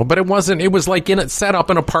 I don't know, but it wasn't. It was like set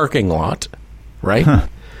up in a parking lot, right? Huh.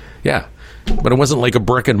 Yeah, but it wasn't like a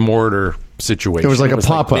brick and mortar situation. It was like a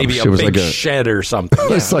pop-up. Maybe a It was big like a shed or something.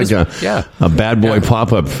 It's like a bad boy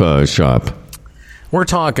pop-up shop. We're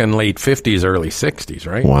talking late 50s, early 60s,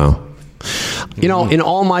 right? Wow. You know, in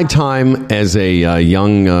all my time as a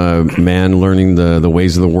young man learning the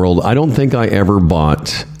ways of the world, I don't think I ever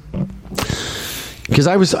bought... Because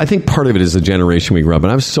I think part of it is the generation we grew up in.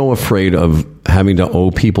 I was so afraid of having to owe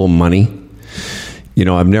people money. You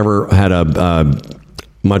know, I've never had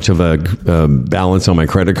much of a balance on my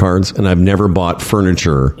credit cards, and I've never bought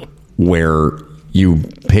furniture where you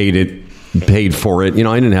paid for it. You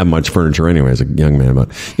know, I didn't have much furniture anyway as a young man, but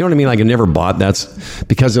you know what I mean? Like, I never bought. That's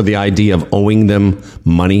because of the idea of owing them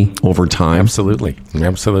money over time. Absolutely.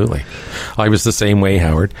 I was the same way,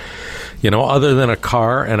 Howard. You know, other than a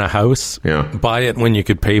car and a house, buy it when you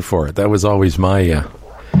could pay for it. That was always my,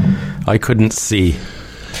 I couldn't see.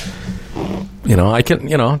 You know,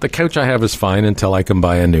 the couch I have is fine until I can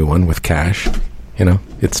buy a new one with cash. You know,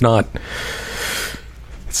 it's not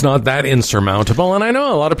that insurmountable. And I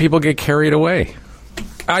know a lot of people get carried away.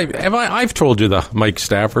 I've told you the Mike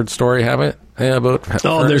Stafford story, haven't I?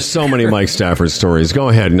 There's so many Mike Stafford stories. Go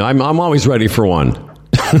ahead. I'm always ready for one.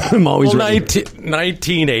 I'm always ready.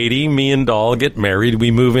 1980, me and Doll get married.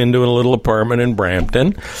 We move into a little apartment in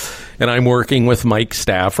Brampton, and I'm working with Mike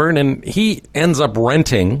Stafford, and he ends up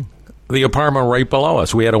renting the apartment right below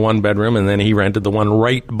us. We had a one-bedroom, and then he rented the one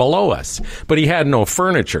right below us. But he had no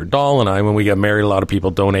furniture. Doll and I, when we got married, a lot of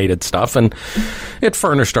people donated stuff, and it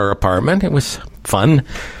furnished our apartment. It was fun.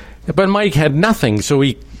 But Mike had nothing, so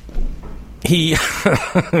he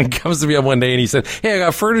comes to me up one day and he said, "Hey, I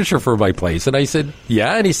got furniture for my place." And I said,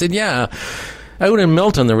 "Yeah?" And he said, "Yeah. Out in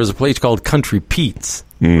Milton, there was a place called Country Pete's,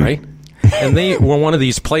 right? And they were one of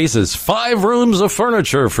these places, 5 rooms of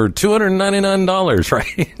furniture for $299,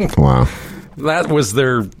 right?" Wow. That was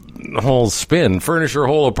their whole spin. Furnish your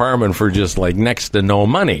whole apartment for just like next to no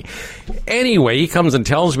money. Anyway, he comes and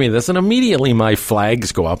tells me this, and immediately my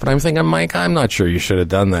flags go up, and I'm thinking, Mike, I'm not sure you should have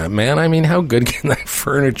done that, man. I mean, how good can that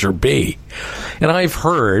furniture be? And I've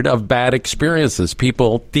heard of bad experiences,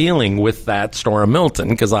 people dealing with that store in Milton,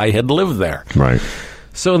 because I had lived there. Right.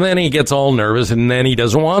 So then he gets all nervous, and then he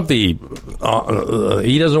doesn't want the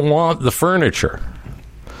furniture.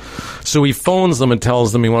 So he phones them and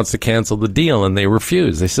tells them he wants to cancel the deal, and they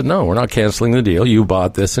refuse. They said, "No, we're not canceling the deal. You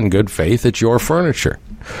bought this in good faith. It's your furniture.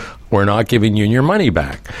 We're not giving you your money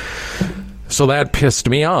back." So that pissed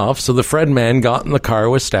me off. So the Fred man got in the car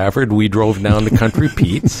with Stafford. We drove down to Country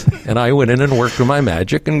Pete's, and I went in and worked with my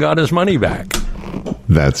magic and got his money back.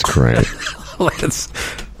 That's great.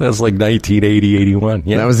 That's like 1980, 81.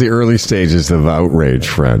 Yeah. That was the early stages of outrage,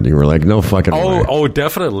 Fred. You were like, no fucking way. Oh,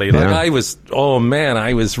 definitely. Like I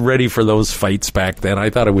was ready for those fights back then. I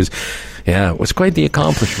thought it was quite the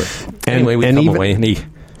accomplishment. Anyway, we come away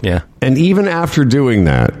and even after doing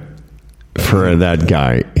that, for that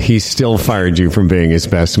guy, he still fired you from being his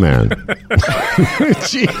best man.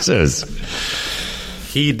 Jesus.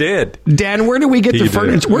 He did. Dan, where do we get the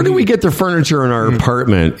furniture? Where do we get the furniture in our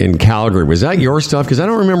apartment in Calgary? Was that your stuff? Because I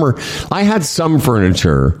don't remember. I had some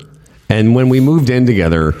furniture, and when we moved in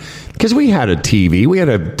together, because we had a TV, we had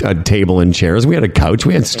a table and chairs, we had a couch,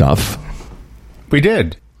 we had stuff. We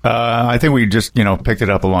did. I think we just, picked it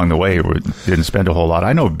up along the way. We didn't spend a whole lot.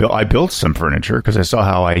 I know I built some furniture because I saw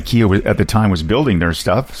how IKEA at the time was building their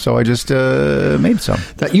stuff, so I just made some.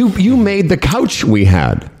 That you made the couch we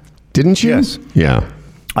had, didn't you? Yes. Yeah.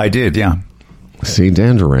 I did, yeah. See,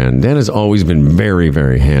 Dan Duran. Dan has always been very,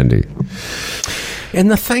 very handy. And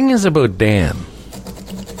the thing is about Dan,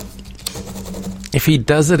 if he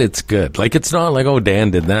does it, it's good. Like, it's not like, oh,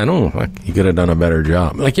 Dan did that. Oh, he could have done a better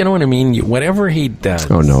job. Like, you know what I mean? Whatever he does.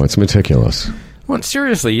 Oh, no, it's meticulous. Well,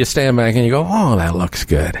 seriously, you stand back and you go, oh, that looks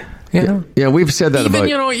good. Yeah, we've said that about...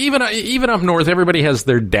 Even up north, everybody has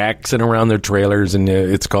their decks and around their trailers, and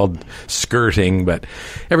it's called skirting, but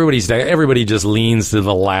everybody just leans to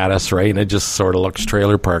the lattice, right? And it just sort of looks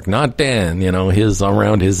trailer park. Not Dan,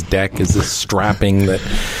 around his deck is this strapping that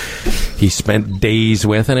he spent days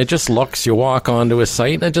with, and it just looks, you walk onto his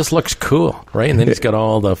site, and it just looks cool, right? And then he's got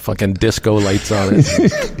all the fucking disco lights on it.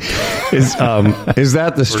 Is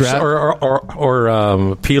that the strap?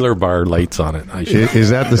 Or peeler bar lights on it, I should.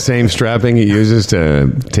 Is that the same strapping he uses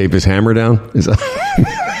to tape his hammer down?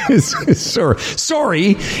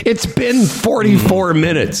 Sorry, it's been 44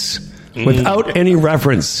 minutes without any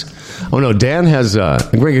reference. Oh, no, Dan has...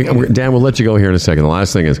 Dan, we'll let you go here in a second. The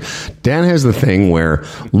last thing is, Dan has the thing where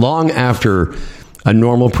long after a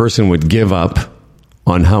normal person would give up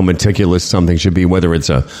on how meticulous something should be, whether it's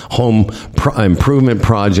a home improvement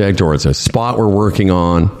project or it's a spot we're working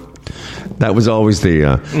on, That was always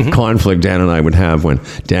the conflict Dan and I would have when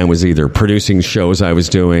Dan was either producing shows I was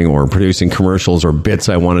doing or producing commercials or bits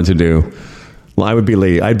I wanted to do. Well, I'd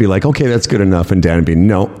be like, okay, that's good enough. And Dan would be,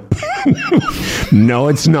 no. No,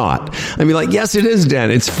 it's not. I'd be like, yes, it is, Dan.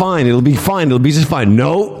 It's fine. It'll be fine. It'll be just fine.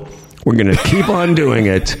 No, we're going to keep on doing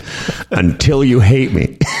it until you hate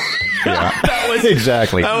me.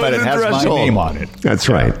 Exactly. But it has my name on it. That's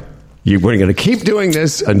right. We're going to keep doing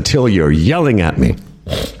this until you're yelling at me.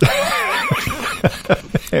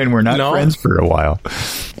 And we're not friends for a while.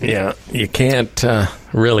 Yeah, you can't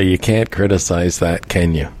criticize that,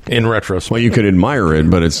 can you? In retrospect. Well, you could admire it,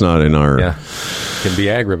 but it's not in our... Yeah, it can be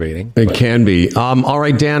aggravating. It can be. All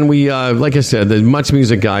right, Dan, we, like I said, the Much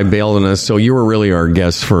Music guy bailed on us, so you were really our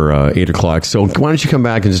guest for 8 o'clock. So why don't you come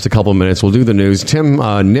back in just a couple of minutes? We'll do the news. Tim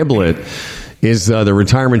Niblett is the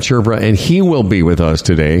retirement Sherpa, and he will be with us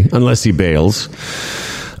today, unless he bails.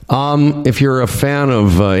 If you're a fan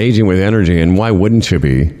of Aging with Energy, and why wouldn't you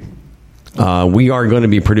be, we are going to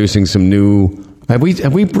be producing some new... Have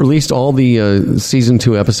we released all the season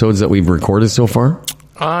 2 episodes that we've recorded so far?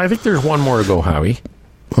 I think there's one more to go, Howie.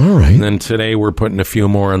 All right. And then today we're putting a few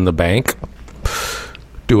more in the bank.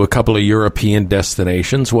 Do a couple of European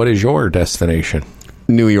destinations. What is your destination?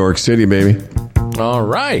 New York City, baby. All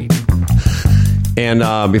right.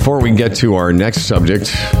 And before we get to our next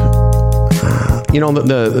subject... I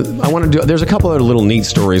want to do. There's a couple other little neat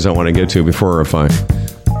stories I want to get to before if I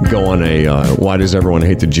go on a why does everyone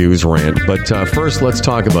hate the Jews rant. But first, let's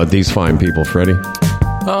talk about these fine people, Freddie.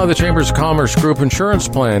 The Chambers of Commerce Group Insurance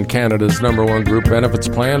Plan, Canada's #1 group benefits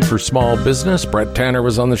plan for small business. Brett Tanner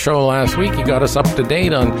was on the show last week. He got us up to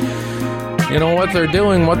date on, what they're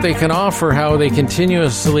doing, what they can offer, how they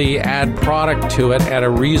continuously add product to it at a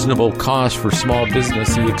reasonable cost for small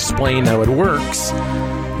business. He explained how it works.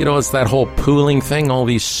 It's that whole pooling thing, all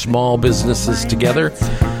these small businesses together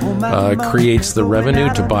creates the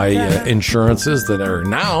revenue to buy insurances that are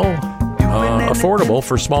now affordable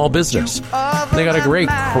for small business. They got a great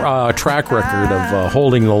track record of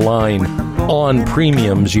holding the line on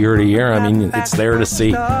premiums year to year. I mean, it's there to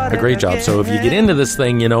see. A great job. So if you get into this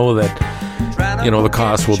thing, you know that the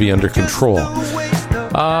cost will be under control.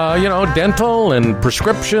 Dental and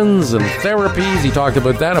prescriptions and therapies. He talked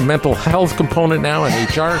about that. A mental health component now, an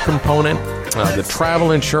HR component, the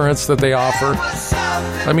travel insurance that they offer.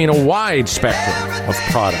 I mean, a wide spectrum of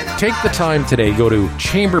product. Take the time today. Go to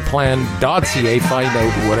chamberplan.ca. Find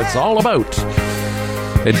out what it's all about.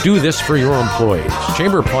 And do this for your employees.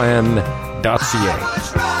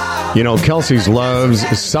 chamberplan.ca. Kelsey's loves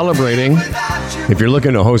celebrating. If you're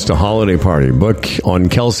looking to host a holiday party, book on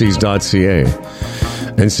kelseys.ca.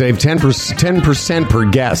 And save 10% per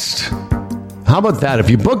guest. How about that? If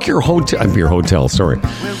you book your hotel, if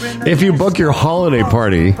you book your holiday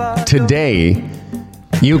party today,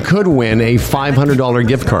 you could win a $500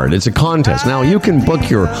 gift card. It's a contest. Now, you can book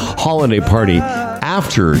your holiday party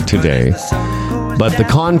after today, but the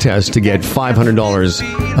contest to get $500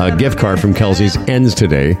 gift card from Kelsey's ends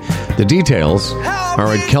today. The details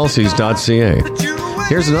are at kelseys.ca.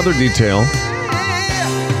 Here's another detail.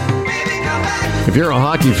 If you're a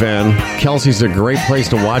hockey fan, Kelsey's a great place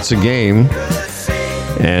to watch the game.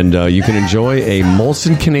 And you can enjoy a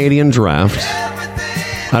Molson Canadian draft.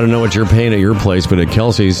 I don't know what you're paying at your place, but at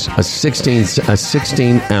Kelsey's, a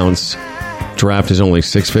 16-ounce draft is only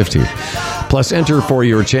 $6.50. Plus, enter for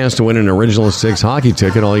your chance to win an Original 6 hockey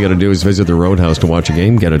ticket. All you got to do is visit the Roadhouse to watch a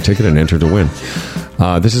game, get a ticket, and enter to win.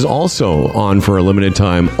 This is also on for a limited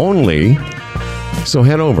time only. So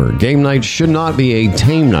head over. Game night should not be a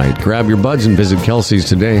tame night. Grab your buds and visit Kelsey's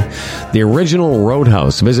today. The Original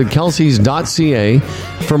Roadhouse. Visit kelseys.ca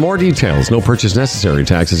for more details. No purchase necessary.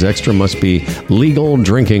 Taxes extra. Must be legal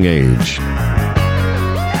drinking age.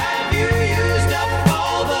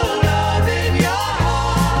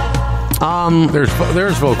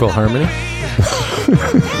 There's vocal harmony.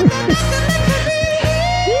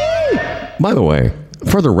 By the way,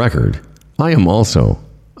 for the record, I am also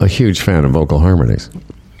a huge fan of vocal harmonies.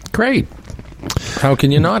 Great. How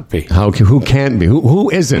can you not be? Who can't be? Who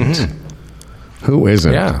isn't? Mm-hmm. Who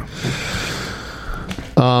isn't? Yeah.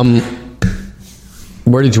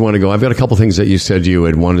 Where did you want to go? I've got a couple things that you said you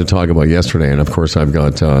had wanted to talk about yesterday, and of course I've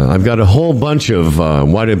got a whole bunch of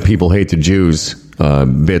why do people hate the Jews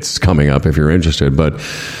bits coming up if you're interested. But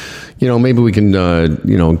maybe we can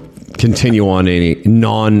continue on a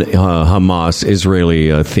non-Hamas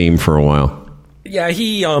Israeli theme for a while. Yeah,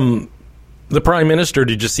 the Prime Minister,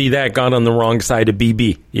 did you see that, got on the wrong side of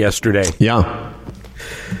Bibi yesterday? Yeah.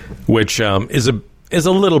 Which is a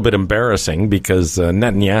little bit embarrassing because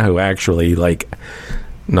Netanyahu actually,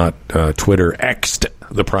 Twitter X'd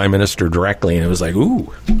the Prime Minister directly, and it was like,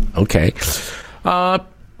 ooh, okay.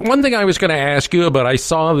 One thing I was going to ask you about, I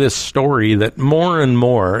saw this story that more and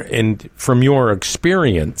more, and from your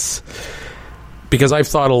experience, because I've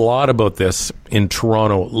thought a lot about this in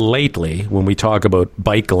Toronto lately when we talk about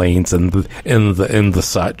bike lanes and the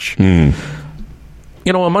such.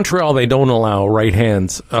 You know, in Montreal, they don't allow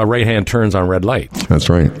right-hand turns on red lights. That's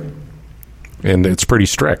right. And it's pretty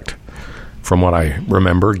strict, from what I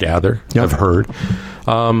remember, gather, Yep. I've heard.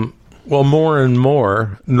 Well, more and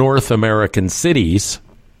more North American cities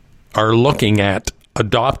are looking at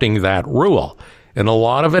adopting that rule. And a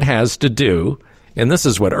lot of it has to do, and this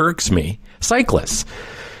is what irks me, cyclists.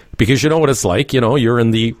 Because you know what it's like, you know, you're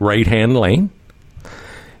in the right-hand lane,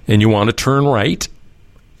 and you want to turn right,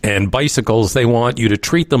 and bicycles, they want you to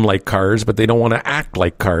treat them like cars, but they don't want to act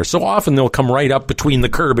like cars. So often they'll come right up between the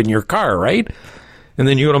curb and your car, right? And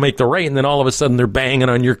then you go to make the right, and then all of a sudden they're banging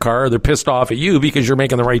on your car. They're pissed off at you because you're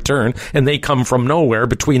making the right turn, and they come from nowhere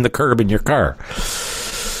between the curb and your car.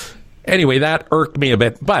 Anyway, that irked me a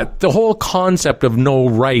bit. But the whole concept of no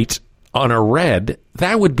right on a red,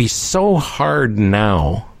 that would be so hard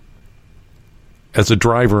now as a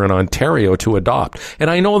driver in Ontario to adopt. And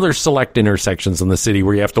I know there's select intersections in the city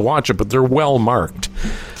where you have to watch it, but they're well marked.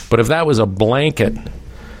 But if that was a blanket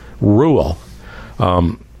rule,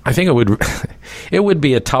 I think it would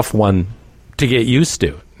be a tough one to get used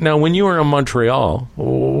to. Now, when you were in Montreal,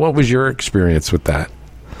 what was your experience with that?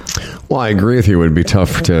 Well, I agree with you. It would be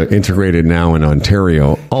tough to integrate it now in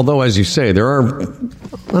Ontario. Although, as you say, there are,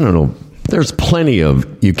 I don't know, there's plenty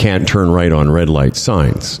of you can't turn right on red light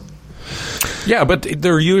signs. Yeah, but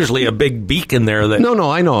they're usually a big beacon there. That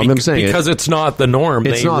No, I know. I'm saying because it's not the norm.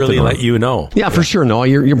 It's they not really the norm. let you know. Yeah, for sure. No,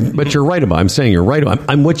 but you're right about. I'm saying you're right about.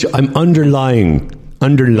 I'm underlining.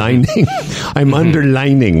 I'm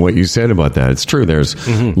underlining what you said about that. It's true. There's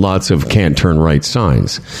lots of can't turn right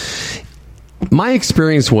signs. My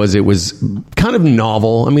experience was it was kind of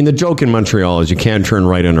novel. I mean, the joke in Montreal is you can't turn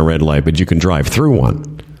right on a red light, but you can drive through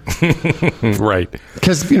one. Right.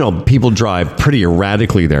 Because, you know, people drive pretty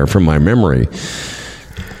erratically there from my memory.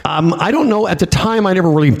 I don't know. At the time, I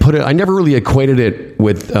never really equated it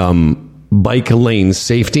with bike lane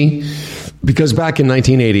safety. Because back in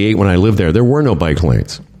 1988, when I lived there were no bike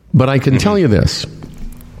lanes. But I can tell you this.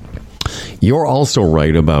 You're also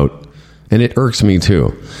right about, and it irks me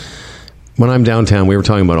too. When I'm downtown, we were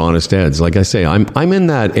talking about Honest Ed's. Like I say, I'm in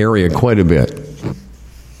that area quite a bit.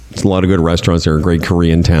 There's a lot of good restaurants. They're a great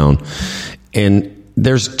Korean town. And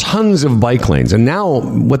there's tons of bike lanes. And now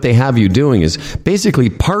what they have you doing is basically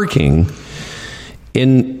parking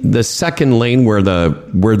in the second lane where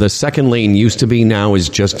the second lane used to be. Now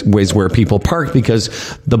is where people park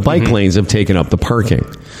because the bike lanes have taken up the parking.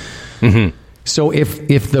 So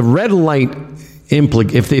if the red light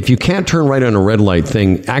if you can't turn right on a red light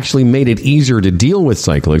thing actually made it easier to deal with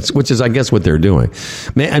cyclists, which is I guess what they're doing,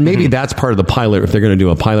 and maybe that's part of the pilot, if they're going to do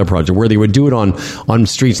a pilot project where they would do it on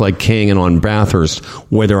streets like King and on Bathurst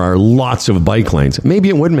where there are lots of bike lanes, maybe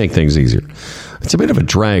it would make things easier. It's a bit of a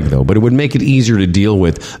drag though, but it would make it easier to deal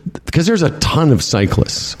with because there's a ton of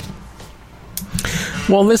cyclists.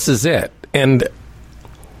 Well, this is it. And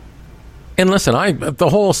listen, the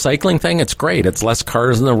whole cycling thing, it's great. It's less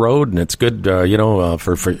cars on the road, and it's good,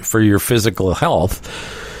 for your physical health.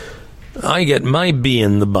 I get my bee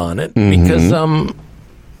in the bonnet because,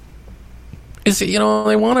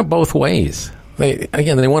 they want it both ways. They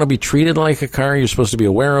want to be treated like a car. You're supposed to be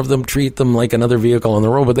aware of them, treat them like another vehicle on the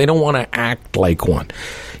road, but they don't want to act like one.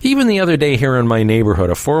 Even the other day here in my neighborhood,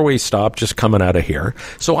 a four-way stop just coming out of here.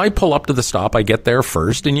 So I pull up to the stop, I get there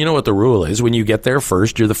first, and you know what the rule is. When you get there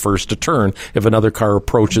first, you're the first to turn if another car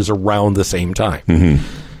approaches around the same time.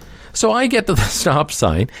 So I get to the stop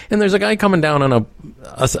sign, and there's a guy coming down on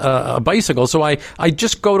a bicycle. So I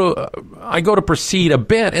go to proceed a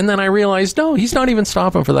bit, and then I realize, no, he's not even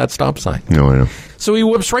stopping for that stop sign. No, I know. So he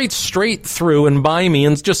whips straight through and by me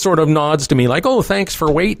and just sort of nods to me like, oh, thanks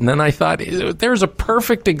for waiting. And I thought, there's a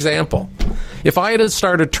perfect example. If I had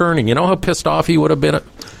started turning, you know how pissed off he would have been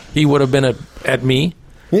at me?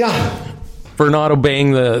 Yeah. For not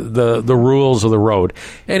obeying the rules of the road.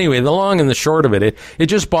 Anyway, the long and the short of it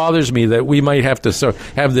just bothers me that we might have to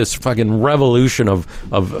have this fucking revolution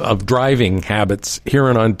of driving habits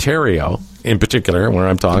here in Ontario, in particular, where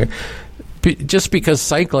I'm talking, just because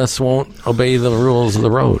cyclists won't obey the rules of the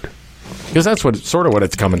road. Because that's what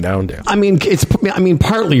it's coming down to. I mean,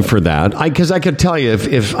 partly for that. Because I could tell you,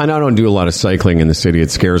 if I don't do a lot of cycling in the city,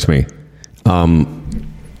 it scares me.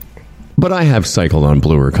 But I have cycled on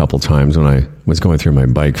Bloor a couple times when I was going through my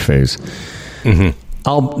bike phase.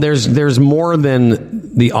 There's more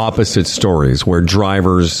than the opposite stories where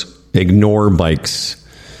drivers ignore bikes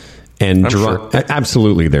And sure.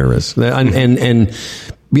 Absolutely there is. And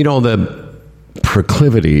you know, the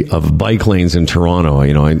proclivity of bike lanes in Toronto,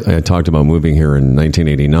 you know, I talked about moving here in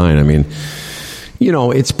 1989. I mean, you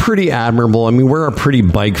know, it's pretty admirable. I mean, we're a pretty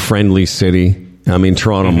bike-friendly city. I mean,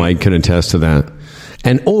 Toronto Mike can attest to that.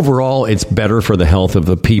 And overall, it's better for the health of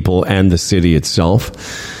the people and the city itself.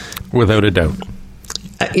 Without a doubt.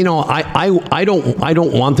 You know, I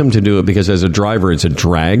don't want them to do it because as a driver, it's a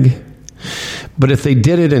drag. But if they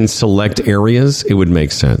did it in select areas, it would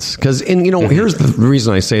make sense. Because, you know, here's the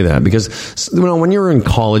reason I say that. Because, you know, when you're in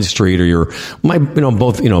College Street or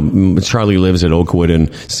Charlie lives at Oakwood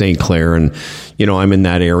and St. Clair, and, you know, I'm in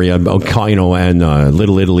that area, you know, and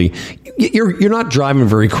Little Italy, you're not driving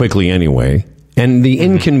very quickly anyway. And the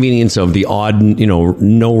inconvenience of the odd, you know,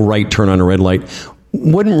 no right turn on a red light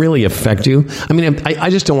wouldn't really affect you. I mean,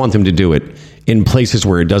 I just don't want them to do it in places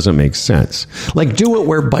where it doesn't make sense. Like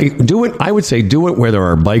I would say do it where there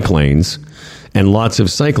are bike lanes and lots of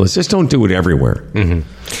cyclists. Just don't do it everywhere.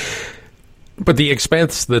 But the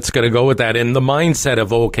expense that's going to go with that, and the mindset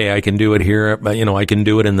of, okay, I can do it here, but, you know, I can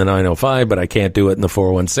do it in the 905, but I can't do it in the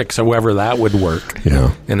 416, however that would work.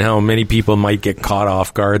 Yeah. And how many people might get caught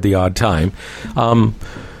off guard the odd time.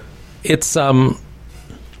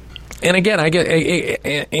 And again, I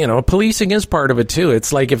get, you know, policing is part of it too.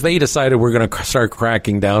 It's like if they decided we're going to start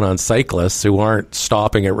cracking down on cyclists who aren't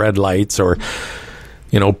stopping at red lights or,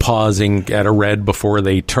 you know, pausing at a red before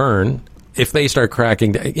they turn, if they start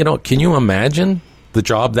cracking down, you know, can you imagine the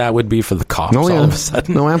job that would be for the cops all of a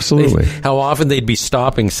sudden? No, absolutely. How often they'd be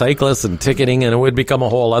stopping cyclists and ticketing, and it would become a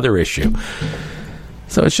whole other issue.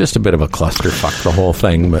 So it's just a bit of a clusterfuck, the whole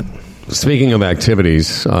thing, but... Speaking of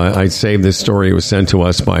activities, I saved this story. It was sent to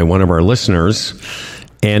us by one of our listeners,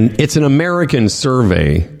 and it's an American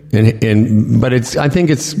survey, but I think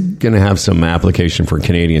it's going to have some application for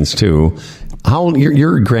Canadians too. How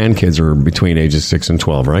your grandkids are between ages 6 and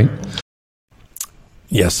 12, right?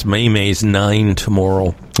 Yes, May's 9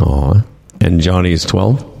 tomorrow. Aw, and Johnny is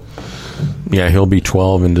 12. Yeah, he'll be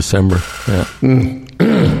 12 in December. Yeah.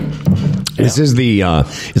 This is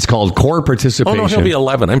it's called core participation. Oh, no, he'll be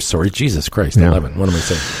 11. I'm sorry. Jesus Christ, 11. What am I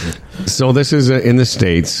saying? So this is in the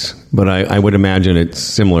States, but I would imagine it's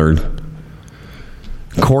similar.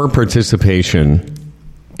 Core participation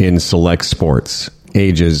in select sports,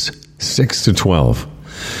 ages 6 to 12.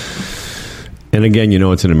 And again, you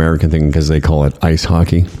know it's an American thing because they call it ice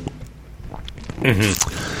hockey.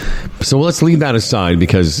 So let's leave that aside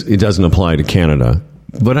because it doesn't apply to Canada.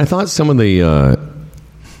 But I thought some of the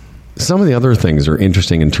other things are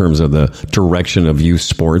interesting in terms of the direction of youth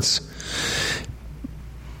sports.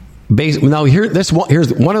 Now, here's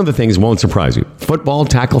one of the things won't surprise you. Football,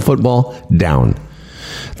 tackle football, down.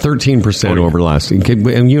 13% over last.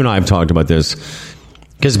 And you and I have talked about this.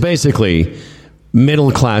 Because basically,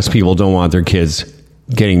 middle-class people don't want their kids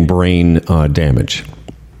getting brain damage.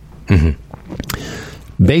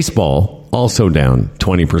 Baseball, also down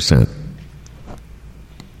 20%.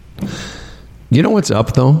 You know what's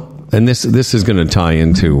up, though? And this is going to tie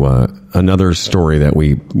into another story that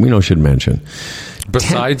we should mention.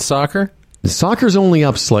 Besides soccer? Soccer's only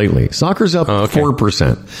up slightly. Soccer's up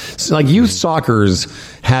 4%. So, like, youth soccer's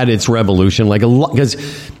had its revolution. Like, because,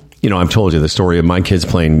 you know, I've told you the story of my kids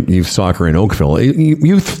playing youth soccer in Oakville.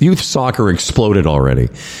 Youth soccer exploded already.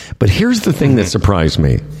 But here's the thing that surprised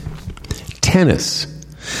me. Tennis.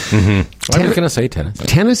 I was going to say tennis.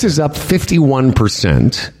 Tennis is up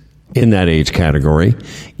 51% in that age category.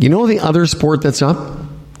 You know the other sport that's up?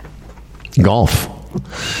 Golf.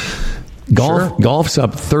 Golf's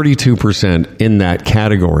up 32% in that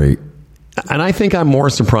category. And I think I'm more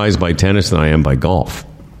surprised by tennis than I am by golf.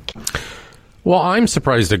 Well, I'm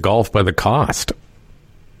surprised at golf by the cost.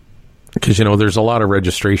 Because, you know, there's a lot of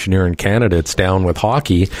registration here in Canada. It's down with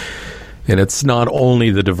hockey. And it's not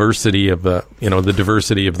only the diversity of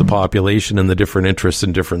the population and the different interests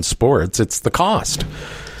in different sports. It's the cost.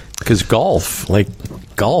 Because golf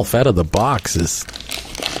out of the box is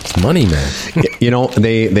money, man. You know,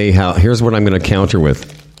 they have. Here's what I'm going to counter with.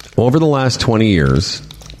 Over the last 20 years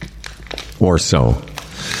or so,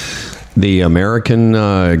 the American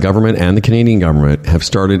government and the Canadian government have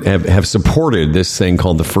supported this thing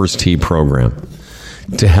called the First Tee program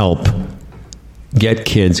to help get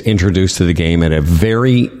kids introduced to the game at a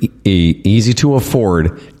very easy to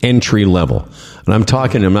afford entry level. And I'm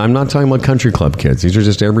not talking about country club kids. These are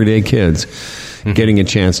just everyday kids getting a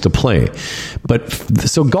chance to play. But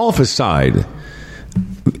so golf aside,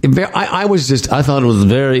 I thought it was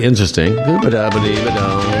very interesting. I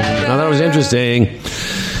thought it was interesting.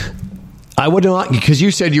 I would not, because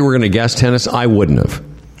you said you were going to guess tennis. I wouldn't have.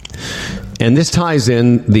 And this ties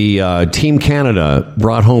in the Team Canada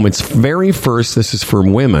brought home its very first, this is for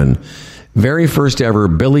women, very first ever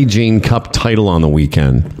Billie Jean Cup title on the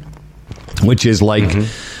weekend, which is like,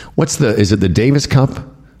 is it the Davis Cup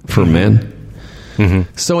for men?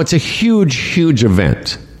 So it's a huge, huge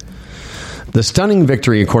event. The stunning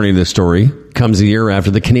victory, according to the story, comes a year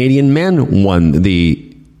after the Canadian men won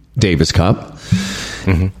the Davis Cup.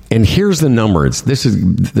 And here's the number.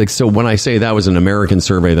 So when I say that was an American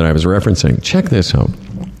survey that I was referencing, check this out.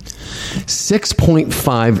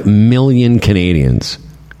 6.5 million Canadians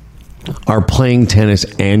are playing tennis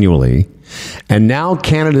annually. And now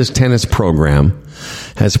Canada's tennis program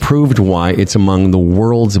has proved why it's among the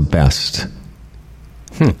world's best.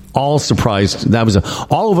 All surprised.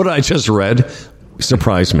 All of what I just read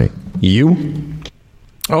surprised me. You?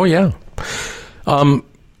 Oh, yeah.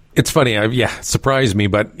 It's funny. Surprised me,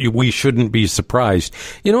 but we shouldn't be surprised.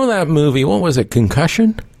 You know that movie, what was it,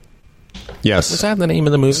 Concussion? Yes. Was that the name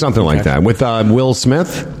of the movie? Something like that. With Will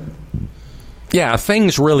Smith? Yeah,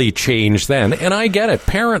 things really changed then. And I get it.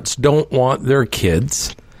 Parents don't want their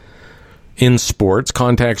kids in sports,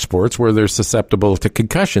 contact sports, where they're susceptible to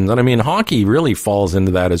concussions. And I mean, hockey really falls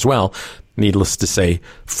into that as well. Needless to say,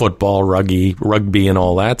 football, rugby, and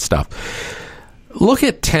all that stuff. Look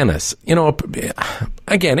at tennis. You know,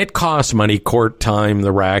 again, it costs money. Court time,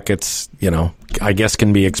 the rackets, I guess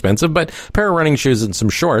can be expensive, but a pair of running shoes and some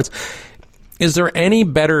shorts. Is there any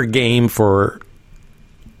better game for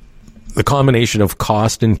the combination of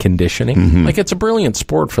cost and conditioning? Like, it's a brilliant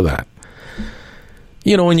sport for that.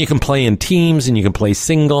 And you can play in teams and you can play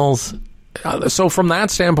singles. So from that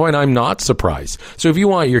standpoint, I'm not surprised. So if you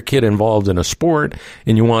want your kid involved in a sport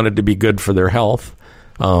and you want it to be good for their health,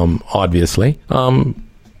 obviously,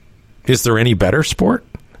 is there any better sport?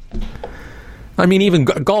 I mean, even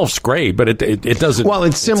golf's great, but it doesn't. Well,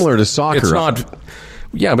 it's similar to soccer. It's not.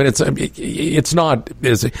 Yeah, but it's not.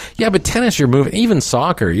 But tennis, you're moving. Even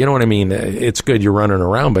soccer, you know what I mean? It's good you're running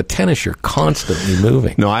around, but tennis, you're constantly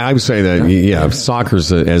moving. No, I would say that, soccer's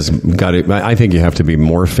has got it. I think you have to be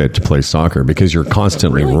more fit to play soccer because you're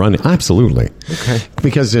constantly running. Absolutely. Okay.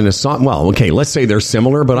 Because in let's say they're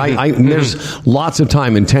similar, but there's lots of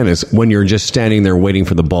time in tennis when you're just standing there waiting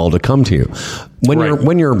for the ball to come to you.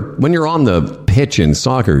 When you're on the pitch in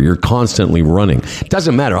soccer, you're constantly running. It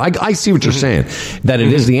doesn't matter. I see what you're saying. That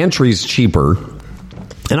it is, the entry's cheaper.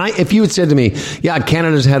 And if you had said to me,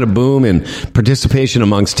 Canada's had a boom in participation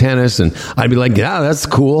amongst tennis, and I'd be like, yeah, that's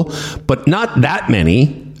cool, but not that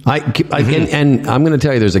many. And I'm going to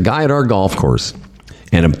tell you, there's a guy at our golf course,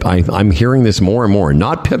 and I'm hearing this more and more,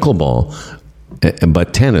 not pickleball,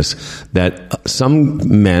 but tennis, that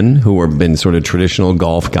some men who have been sort of traditional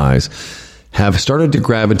golf guys have started to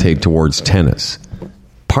gravitate towards tennis.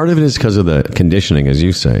 Part of it is because of the conditioning, as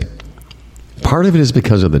you say. Part of it is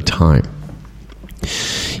because of the time.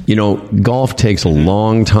 Golf takes a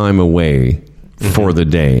long time away for the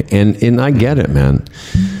day. And I get it, man.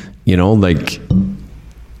 You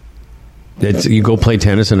go play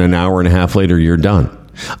tennis and an hour and a half later, you're done.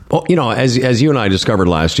 Oh, as you and I discovered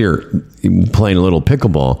last year, playing a little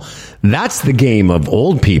pickleball, that's the game of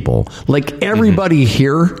old people. Like, everybody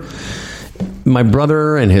here, my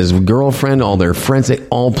brother and his girlfriend, all their friends, they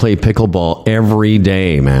all play pickleball every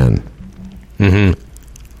day, man.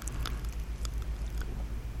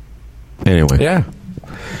 Anyway. Yeah.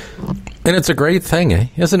 And it's a great thing, eh?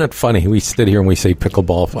 Isn't it funny? We sit here and we say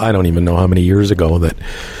pickleball. I don't even know how many years ago that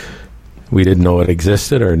we didn't know it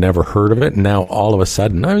existed or never heard of it. And now all of a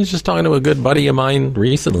sudden, I was just talking to a good buddy of mine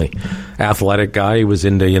recently. Athletic guy. He was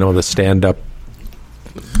into, the stand-up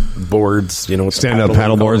boards, stand-up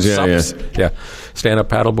paddle boards. Yeah. Stand-up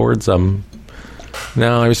paddle boards.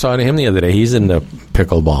 Now I was talking to him the other day. He's into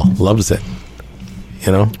pickleball. Loves it.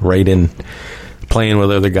 Right in playing with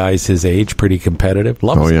other guys his age, pretty competitive.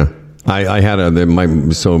 Loves it. I had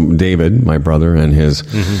David, my brother, and his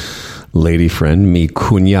lady friend, mi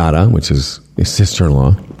cuñada, which is his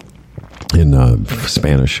sister-in-law in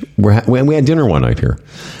Spanish. We had dinner one night here,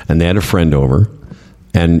 and they had a friend over,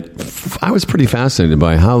 and I was pretty fascinated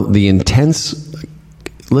by how the intense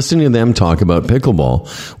listening to them talk about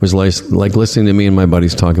pickleball was like listening to me and my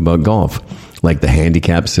buddies talk about golf. Like the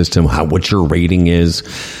handicap system, what your rating is.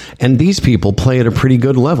 And these people play at a pretty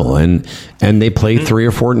good level. And they play 3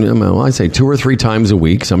 or 4, I say 2 or 3 times a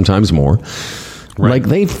week, sometimes more. Right. Like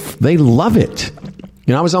they love it.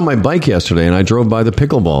 I was on my bike yesterday and I rode by the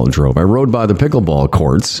pickleball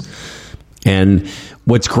courts. And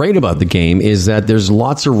what's great about the game is that there's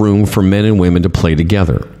lots of room for men and women to play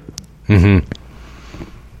together.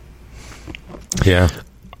 Yeah.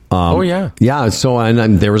 Oh, yeah. Yeah, so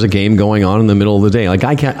and there was a game going on in the middle of the day. Like,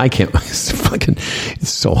 I can't, it's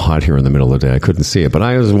so hot here in the middle of the day. I couldn't see it. But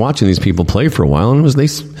I was watching these people play for a while, and they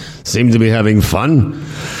seemed to be having fun.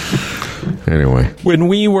 Anyway. When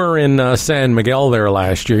we were in San Miguel there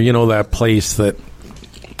last year, you know that place that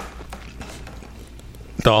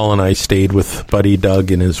Doll and I stayed with Buddy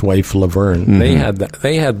Doug and his wife Laverne. Mm-hmm.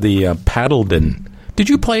 They had the Paddledon. Did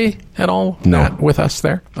you play at all with us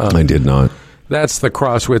there? I did not. That's the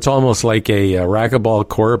crossway. It's almost like a racquetball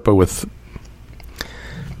court, but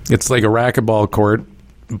it's like a racquetball court,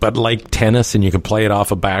 but like tennis, and you can play it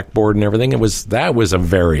off a backboard and everything. That was a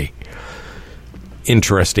very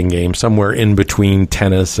interesting game, somewhere in between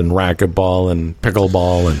tennis and racquetball and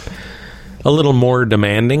pickleball, and a little more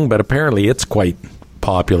demanding, but apparently it's quite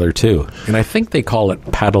popular too. And I think they call it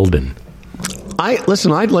Paddledon.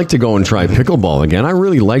 Listen, I'd like to go and try pickleball again. I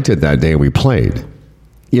really liked it that day we played.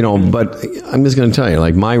 But I'm just going to tell you,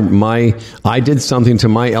 like I did something to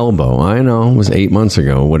my elbow. I know it was 8 months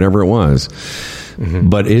ago, whatever it was,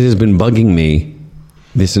 but it has been bugging me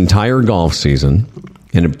this entire golf season,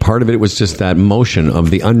 and part of it was just that motion of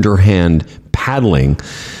the underhand paddling.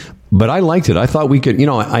 But I liked it. I thought we could,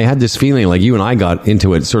 I had this feeling like you and I got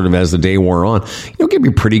into it sort of as the day wore on. It could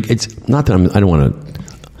be pretty. It's not that I don't want to.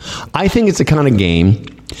 I think it's the kind of game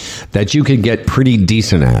that you could get pretty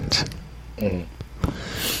decent at.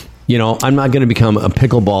 I'm not going to become a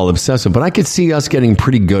pickleball obsessive, but I could see us getting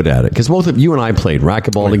pretty good at it because both of you and I played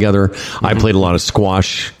racquetball together. Mm-hmm. I played a lot of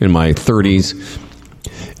squash in my 30s.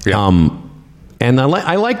 Yeah. And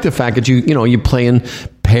I like the fact that you play in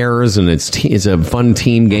pairs and it's a fun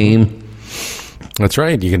team game. That's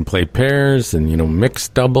right. You can play pairs and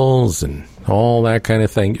mixed doubles and all that kind of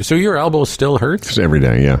thing. So your elbow still hurts? It's every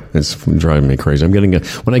day, yeah. It's driving me crazy.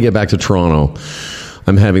 When I get back to Toronto,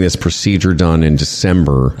 I'm having this procedure done in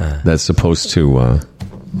December that's supposed to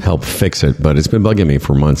help fix it, but it's been bugging me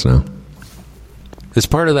for months now. As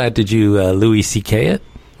part of that, did you Louie C.K. it?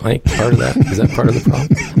 Like part of that? Is that part of the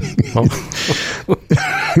problem?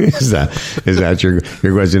 Is that your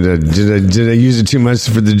question? Did I use it too much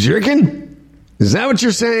for the jerkin? Is that what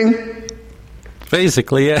you're saying?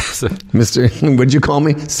 Basically, yes. Mr. What'd you call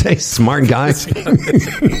me? Say smart guy. Is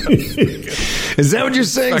that what you're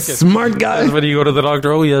saying? Smart guy? When you go to the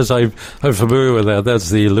doctor, oh yes, I'm familiar with that. That's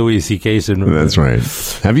the Louie C.K. syndrome. That's right.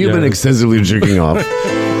 Have you been excessively jerking off?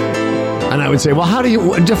 And I would say, well, how do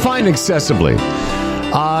you define excessively?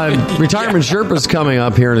 Retirement Sherpa's coming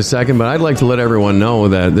up here in a second, but I'd like to let everyone know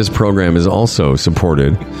that this program is also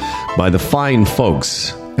supported by the fine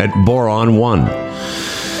folks at Boron One.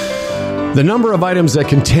 The number of items that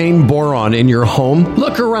contain boron in your home,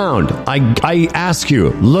 look around. I ask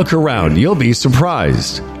you, look around. You'll be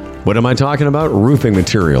surprised. What am I talking about? Roofing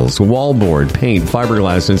materials, wallboard, paint,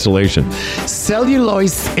 fiberglass insulation,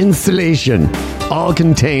 cellulose insulation, all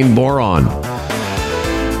contain boron.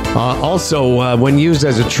 Also, when used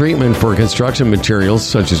as a treatment for construction materials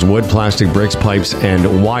such as wood, plastic, bricks, pipes,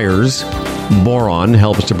 and wires, boron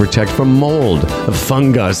helps to protect from mold,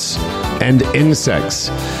 fungus, and insects.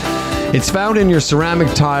 It's found in your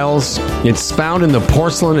ceramic tiles. It's found in the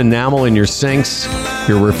porcelain enamel in your sinks,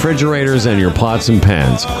 your refrigerators, and your pots and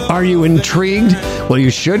pans. Are you intrigued? Well, you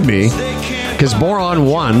should be, because Boron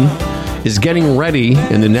 1 is getting ready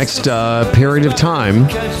in the next period of time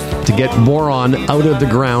to get boron out of the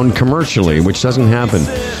ground commercially, which doesn't happen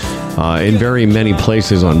in very many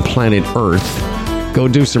places on planet Earth. Go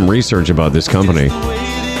do some research about this company.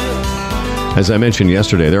 As I mentioned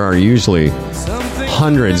yesterday, there are usually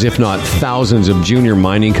hundreds, if not thousands, of junior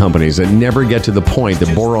mining companies that never get to the point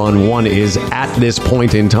that Boron 1 is at this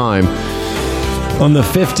point in time. On the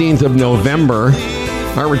 15th of November,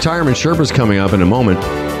 our Retirement Sherpa's coming up in a moment.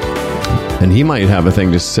 And he might have a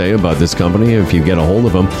thing to say about this company if you get a hold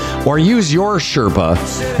of him. Or use your Sherpa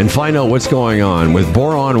and find out what's going on with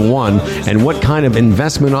Boron 1 and what kind of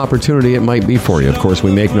investment opportunity it might be for you. Of course,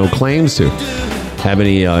 we make no claims to have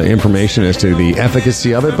any information as to the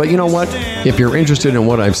efficacy of it. But you know what? If you're interested in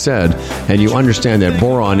what I've said and you understand that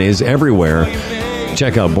boron is everywhere,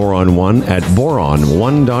 check out Boron 1 at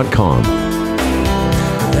boron1.com.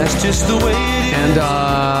 That's just the way it is.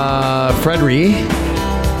 And Fredry.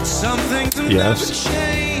 Yes.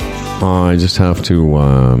 I just have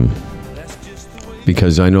to,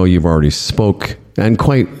 because I know you've already spoke and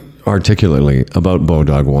quite articulately about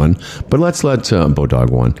Bodog 1, but let's let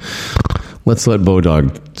Bodog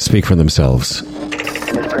speak for themselves.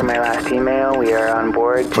 As per my last email, we are on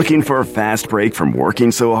board. Looking for a fast break from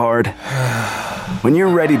working so hard? When you're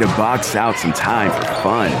ready to box out some time for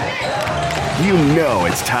fun, you know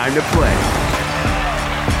it's time to play.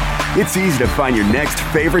 It's easy to find your next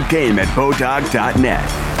favorite game at Bodog.net.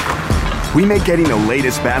 we make getting the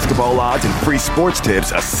latest basketball odds and free sports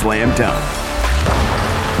tips a slam dunk.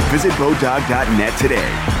 Visit bodog.net today.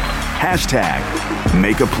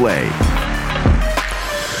 #Make a play.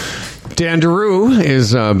 Dan Daru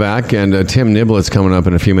is back, and Tim Niblett's coming up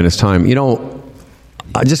in a few minutes' time. You know,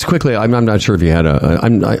 just quickly, I'm not sure if you had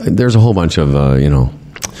there's a whole bunch of,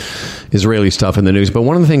 Israeli stuff in the news, but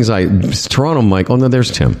one of the things Toronto Mike, oh no,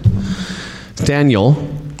 there's Tim. Daniel.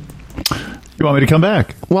 You want me to come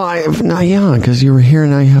back? Well, because you were here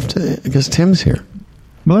and because Tim's here.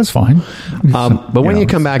 Well, that's fine. But when you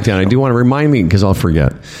come back down, I do want to remind me, because I'll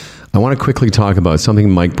forget. I want to quickly talk about something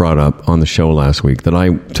Mike brought up on the show last week that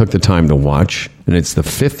I took the time to watch, and it's the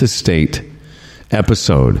Fifth Estate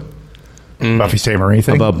episode. Buffy Sainte-Marie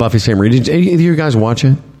thing? About Buffy Sainte-Marie. Did either of you guys watch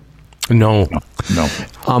it? No.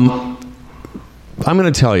 I'm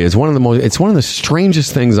going to tell you, it's one of the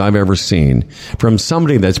strangest things I've ever seen from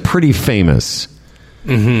somebody that's pretty famous.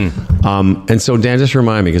 Mm-hmm. And so, Dan, just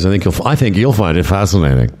remind me, because I think you'll find it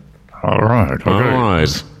fascinating. All right. Okay. All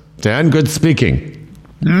right, Dan. Good speaking.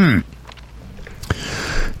 Here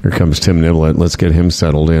comes Tim Niblett. Let's get him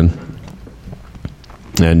settled in.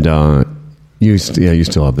 And you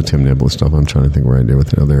still have the Tim Niblett stuff. I'm trying to think where I did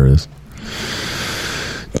with it. Oh, there it is.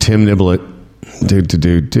 Tim Niblett. Do.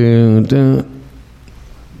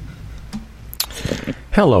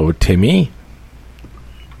 Hello, Timmy.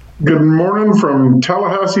 Good morning from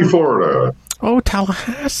Tallahassee, Florida. Oh,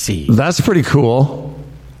 Tallahassee. That's pretty cool.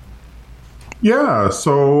 Yeah,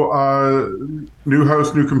 so new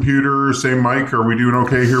house, new computer, same mic. Are we doing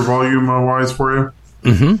okay here volume-wise for you?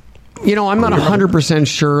 Mm-hmm. You know, I'm not 100%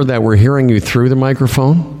 sure that we're hearing you through the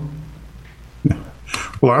microphone.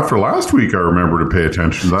 Well, after last week, I remember to pay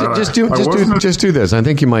attention to that. Just do this. I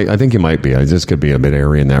think you might be. This could be a bit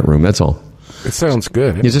airy in that room. That's all. It sounds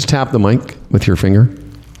good. You just tap the mic with your finger.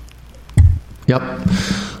 Yep.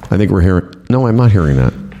 I think we're hearing... No, I'm not hearing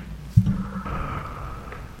that.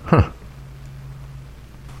 Huh.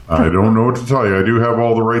 I don't know what to tell you. I do have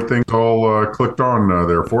all the right things all clicked on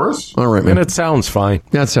there for us. All right, man. And it sounds fine.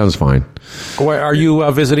 That sounds fine. Are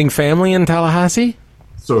you visiting family in Tallahassee?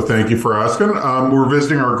 So thank you for asking. We're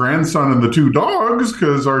visiting our grandson and the two dogs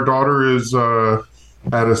because our daughter is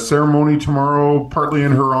at a ceremony tomorrow, partly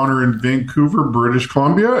in her honor in Vancouver, British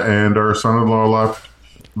Columbia, and our son-in-law left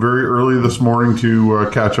very early this morning to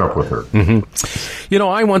catch up with her. Mm-hmm. You know,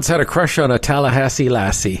 I once had a crush on a Tallahassee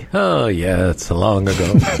lassie. Oh, yeah, it's long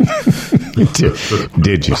ago.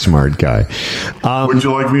 Did you, smart guy? Would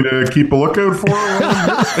you like me to keep a lookout for her?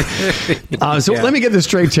 Let me get this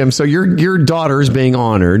straight, Tim. So your daughter's being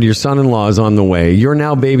honored. Your son-in-law is on the way. You're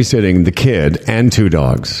now babysitting the kid and two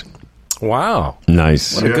dogs. Wow.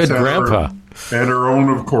 Nice. What a good grandpa. And her own,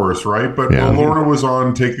 of course, right? But Lorna was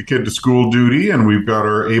on take the kid to school duty, and we've got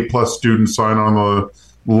our A-plus student sign on the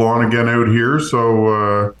lawn again out here.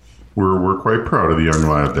 So we're quite proud of the young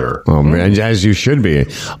lad there. Oh, man, as you should be.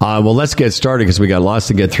 Well, let's get started because we got lots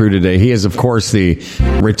to get through today. He is, of course, the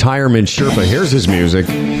retirement Sherpa. Here's his music.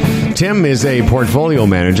 Tim is a portfolio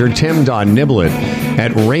manager. Tim.Niblett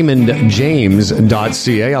at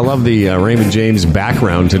RaymondJames.ca. I love the Raymond James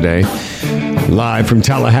background today. Live from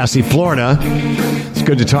Tallahassee, Florida. It's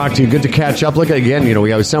good to talk to you. Good to catch up. Look, again,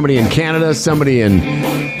 we have somebody in Canada, somebody in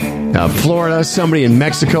Florida, somebody in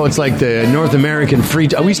Mexico. It's like the North American free...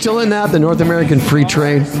 Are we still in that? The North American free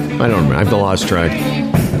trade? I don't remember. I've lost track.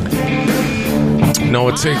 No,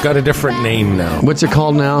 it's got a different name now. What's it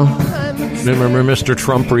called now? Remember Mr.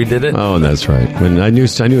 Trump redid it? Oh, that's right. When I knew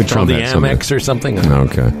Trump the had Amex or something.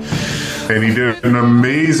 Okay. And he did an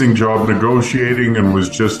amazing job negotiating and was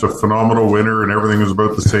just a phenomenal winner, and everything was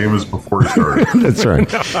about the same as before he started. That's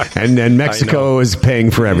right. And then Mexico is paying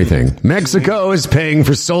for everything. Mexico is paying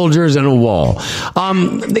for soldiers and a wall.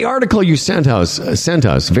 The article you sent us,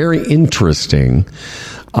 very interesting.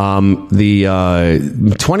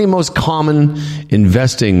 The 20 most common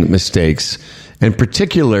investing mistakes. In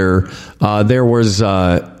particular, there was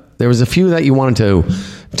a few that you wanted to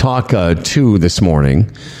talk to this morning.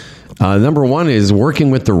 Number one is working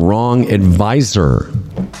with the wrong advisor.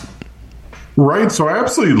 Right. So I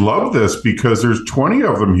absolutely love this because there's 20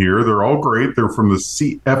 of them here. They're all great. They're from the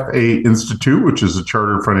CFA Institute, which is a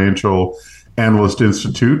Chartered Financial Analyst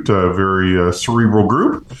Institute, a very cerebral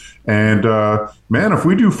group. And man, if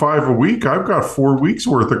we do 5 a week, I've got 4 weeks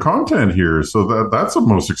worth of content here. So that's the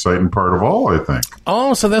most exciting part of all, I think.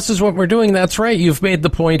 Oh, so this is what we're doing. That's right. You've made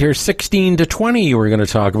the point here. 16 to 20 you were going to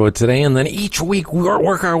talk about today. And then each week we'll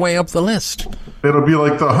work our way up the list. It'll be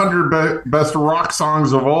like the 100 best rock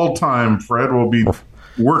songs of all time, Fred. We'll be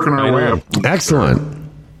working our way up. Excellent.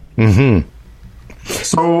 Mm-hmm.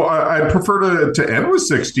 So I'd prefer to end with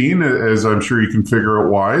 16, as I'm sure you can figure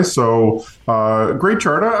out why. So great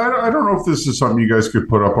chart. I don't know if this is something you guys could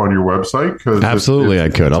put up on your website. Cause Absolutely, I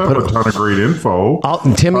could. I'll put a ton of great info.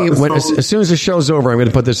 Timmy, as soon as the show's over, I'm going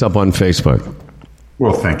to put this up on Facebook.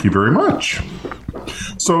 Well, thank you very much.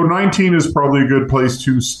 So 19 is probably a good place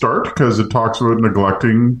to start because it talks about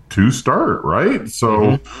neglecting to start, right?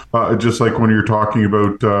 So just like when you're talking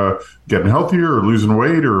about getting healthier or losing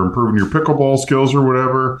weight or improving your pickleball skills or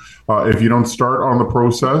whatever, if you don't start on the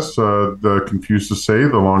process, the Confucius say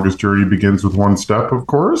the longest journey begins with one step, of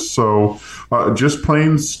course. So just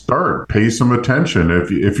plain start, pay some attention.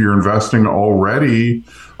 If you're investing already,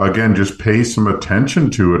 again, just pay some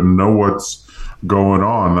attention to it and know what's going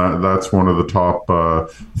on. That's one of the top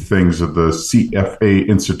things that the CFA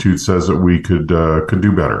Institute says that we could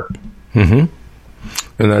do better. And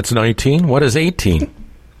that's 19. What is 18?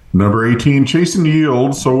 Number 18, chasing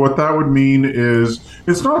yield. So what that would mean is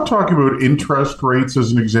it's not talking about interest rates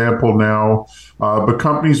as an example now, but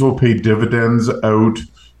companies will pay dividends out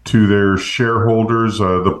to their shareholders,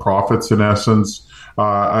 the profits in essence.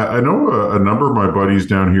 I know a number of my buddies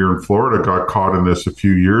down here in Florida got caught in this a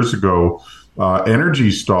few years ago.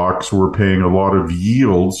 Energy stocks were paying a lot of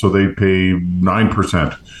yield, so they pay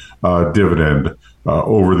 9% dividend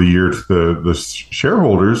over the year to the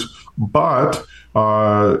shareholders. But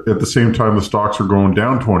at the same time, the stocks are going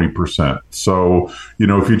down 20%. So,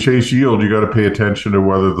 if you chase yield, you got to pay attention to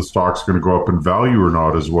whether the stock's going to go up in value or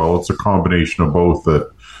not as well. It's a combination of both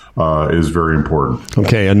that is very important.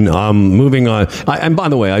 Okay, and moving on. And by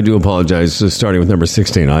the way, I do apologize. Starting with number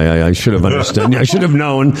 16, I should have understood. I should have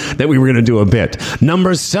known that we were going to do a bit.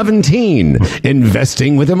 Number 17,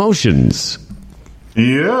 investing with emotions.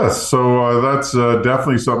 Yes, so that's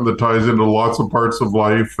definitely something that ties into lots of parts of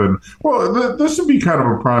life. And, well, this would be kind of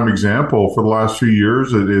a prime example. For the last few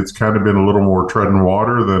years, it's kind of been a little more treading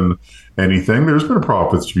water than anything. There's been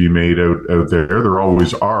profits to be made out there. There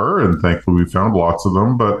always are, and thankfully we found lots of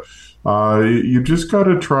them. But you just got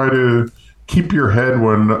to try to keep your head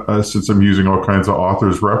when, since I'm using all kinds of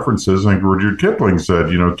authors' references, I think Rudyard Kipling said,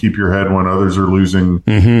 keep your head when others are losing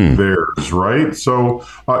theirs, right? So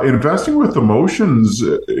investing with emotions,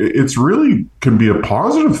 it's really can be a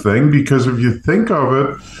positive thing because if you think of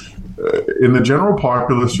it, in the general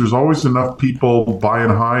populace, there's always enough people buying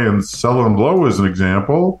high and selling low, as an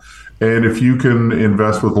example. And if you can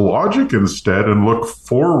invest with logic instead and look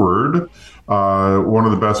forward, one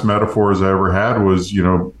of the best metaphors I ever had was,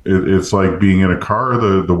 it's like being in a car.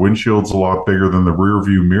 The windshield's a lot bigger than the rear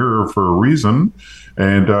view mirror for a reason.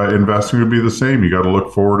 And investing would be the same. You got to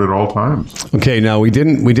look forward at all times. Okay, now we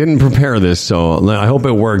didn't prepare this, so I hope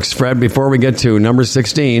it works. Fred, before we get to number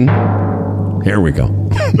 16, here we go.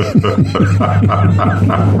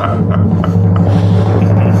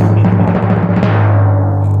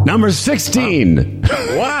 Number 16.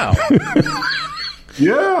 Wow.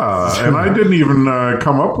 Yeah, and I didn't even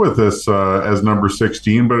come up with this as number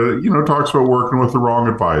 16, but it talks about working with the wrong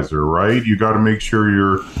advisor, right? You got to make sure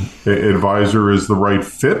your advisor is the right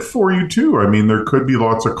fit for you too. I mean, there could be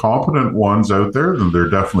lots of competent ones out there, and there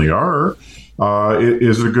definitely are.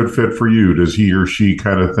 Is it a good fit for you? Does he or she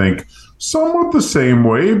kind of think somewhat the same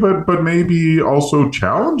way, but maybe also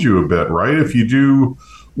challenge you a bit, right? If you do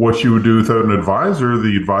what you would do without an advisor,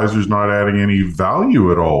 the advisor's not adding any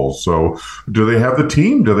value at all. So do they have the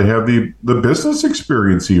team? Do they have the business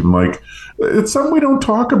experience even? Like, it's something we don't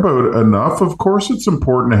talk about enough. Of course, it's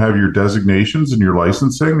important to have your designations and your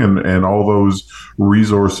licensing and all those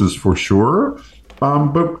resources for sure.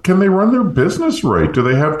 But can they run their business right? Do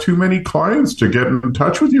they have too many clients to get in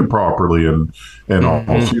touch with you properly and all?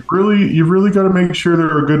 So you really got to make sure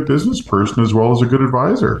they're a good business person as well as a good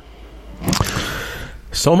advisor.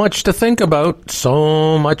 So much to think about.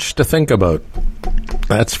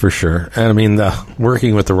 That's for sure. And I mean,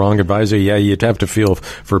 working with the wrong advisor, you'd have to feel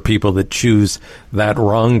for people that choose that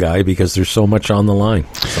wrong guy because there's so much on the line.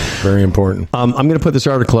 So, very important. I'm going to put this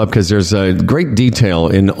article up because there's a great detail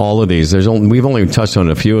in all of these. We've only touched on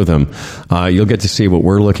a few of them. You'll get to see what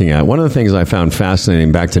we're looking at. One of the things I found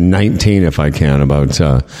fascinating, back to 19, if I can, about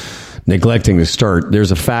neglecting to start.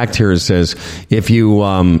 There's a fact here that says if you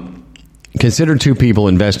consider two people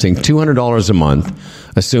investing $200 a month,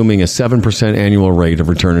 assuming a 7% annual rate of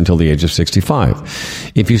return until the age of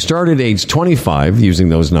 65. If you start at age 25, using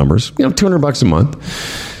those numbers, $200 a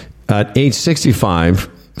month, at age 65,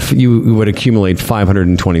 you would accumulate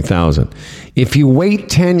 $520,000. If you wait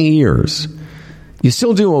 10 years, you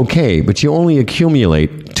still do okay, but you only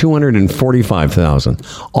accumulate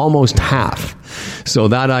 $245,000, almost half. So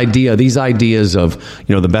these ideas of,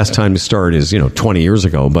 the best time to start is, 20 years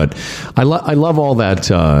ago. But I love all that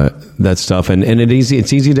that stuff, and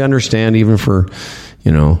it's easy to understand even for,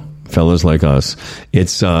 fellas like us.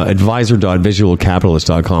 It's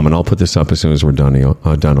advisor.visualcapitalist.com, and I'll put this up as soon as we're done.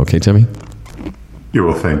 Okay, Timmy? Yeah,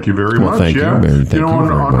 well, thank you very much. Thank you.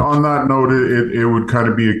 On that note, it would kind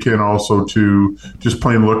of be akin also to just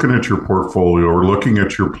plain looking at your portfolio or looking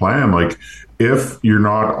at your plan. Like, if you're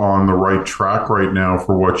not on the right track right now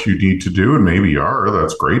for what you need to do, and maybe you are,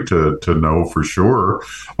 that's great to know for sure.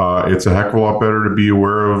 It's a heck of a lot better to be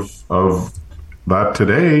aware of that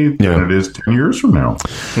today than it is 10 years from now.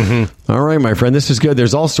 Mm-hmm. All right, my friend, this is good.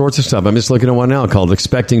 There's all sorts of stuff. I'm just looking at one now called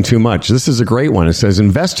Expecting Too Much. This is a great one. It says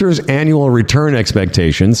investors' annual return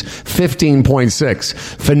expectations, 15.6.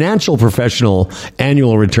 Financial professional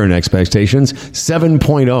annual return expectations,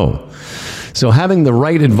 7.0. So having the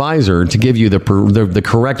right advisor to give you the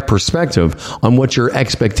correct perspective on what your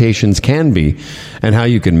expectations can be and how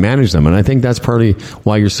you can manage them. And I think that's partly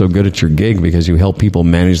why you're so good at your gig, because you help people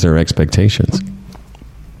manage their expectations.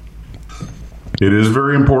 It is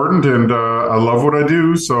very important, and I love what I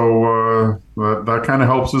do, so that kind of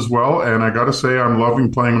helps as well. And I got to say, I'm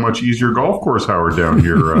loving playing a much easier golf course, Howard, down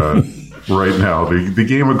here right now. The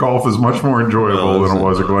game of golf is much more enjoyable than it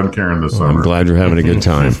was at Glencairn this summer. I'm glad you're having a good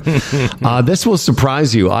time. This will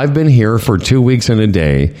surprise you. I've been here for 2 weeks and a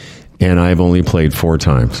day, and I've only played 4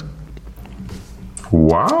 times.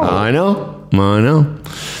 Wow. I know.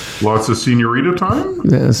 Lots of senorita time?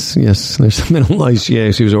 Yes. There's some nice.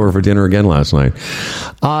 Yeah, she was over for dinner again last night.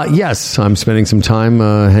 Yes, I'm spending some time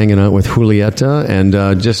hanging out with Julieta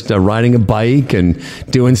and just riding a bike and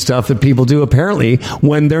doing stuff that people do apparently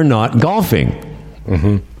when they're not golfing.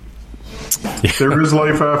 Mm-hmm. There is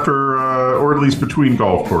life after, or at least between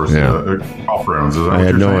golf courses, golf rounds. Is that I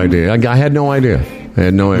had no idea. I had no idea. I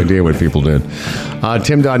had no idea what people did.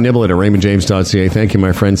 Tim.Niblett at RaymondJames.ca. Thank you,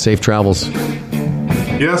 my friend. Safe travels.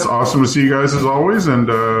 Yes, awesome to see you guys as always, and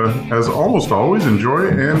as almost always, enjoy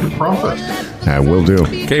and profit. I will do.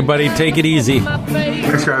 Okay, buddy, take it easy.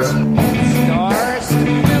 Thanks, guys.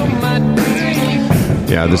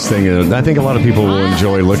 Yeah, this thing, I think a lot of people will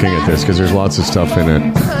enjoy looking at this because there's lots of stuff in it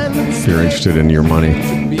if you're interested in your money.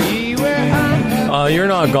 You're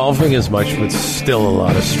not golfing as much, but still a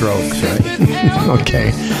lot of strokes, right?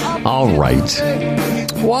 Okay. All right.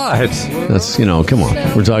 What? That's, come on.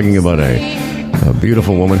 We're talking about a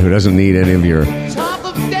beautiful woman who doesn't need any of your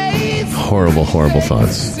horrible, horrible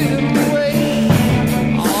thoughts.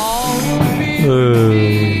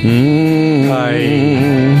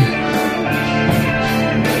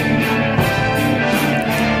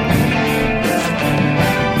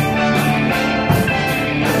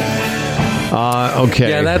 Okay.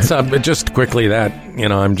 Yeah, that's just quickly that,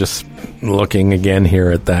 I'm just looking again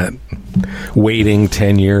here at that. Waiting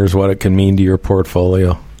 10 years, what it can mean to your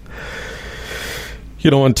portfolio.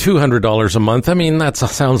 On $200 a month, I mean, that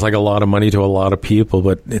sounds like a lot of money to a lot of people,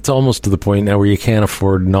 but it's almost to the point now where you can't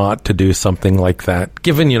afford not to do something like that.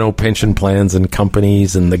 Given, pension plans and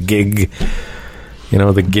companies and the gig,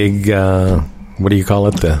 what do you call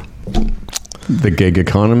it? The gig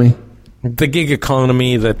economy? The gig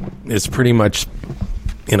economy that is pretty much,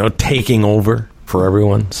 taking over for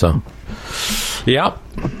everyone. So, yeah.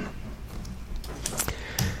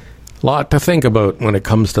 Lot to think about when it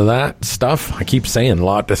comes to that stuff. I keep saying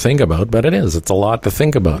lot to think about, but it is. It's a lot to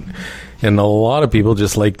think about. And a lot of people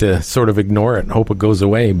just like to sort of ignore it and hope it goes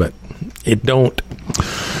away, but it don't.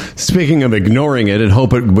 Speaking of ignoring it and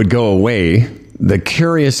hope it would go away, the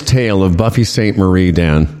curious tale of Buffy St. Marie,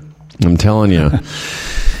 Dan. I'm telling you.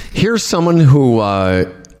 Here's someone who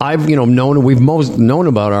we've most known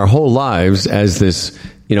about our whole lives as this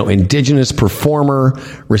Indigenous performer,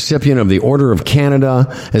 recipient of the Order of Canada,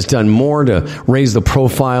 has done more to raise the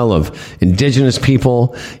profile of Indigenous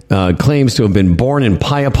people, claims to have been born in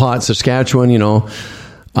Piapot, Saskatchewan,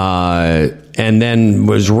 and then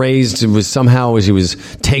was raised, as he was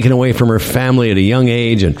taken away from her family at a young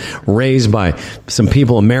age and raised by some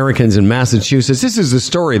people, Americans in Massachusetts. This is the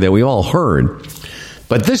story that we all heard.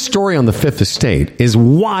 But this story on the Fifth Estate is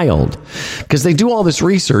wild because they do all this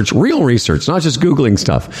research, real research, not just Googling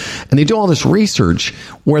stuff. And they do all this research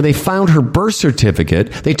where they found her birth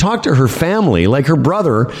certificate. They talked to her family, like her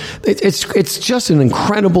brother. It's just an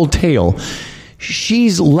incredible tale.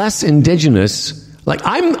 She's less Indigenous.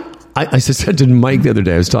 I said to Mike the other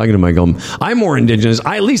day, I was talking to Mike, I'm more Indigenous.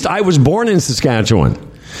 At least I was born in Saskatchewan.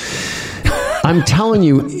 I'm telling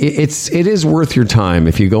you, it is worth your time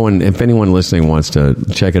if you go and if anyone listening wants to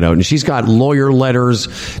check it out. And she's got lawyer letters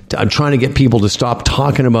trying to get people to stop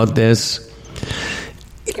talking about this.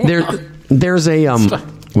 There's a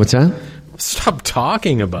what's that? Stop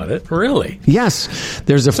talking about it. Really? Yes.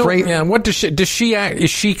 There's a phrase. Yeah. What does she act? Is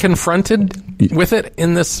she confronted with it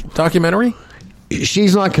in this documentary?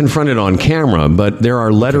 She's not confronted on camera, but there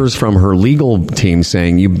are letters from her legal team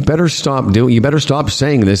saying you better stop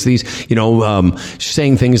saying this. These,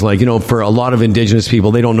 saying things like, for a lot of Indigenous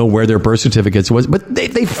people, they don't know where their birth certificates was, but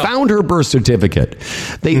they found her birth certificate.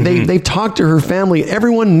 They talked to her family.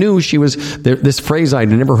 Everyone knew she was this phrase I'd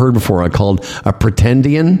never heard before. I called a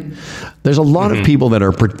pretendian. There's a lot of people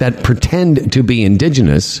that pretend to be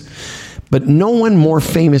Indigenous, but no one more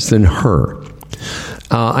famous than her.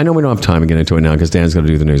 I know we don't have time to get into it now because Dan's going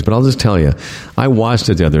to do the news, but I'll just tell you, I watched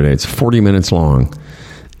it the other day. It's 40 minutes long,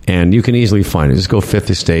 and you can easily find it. Just go Fifth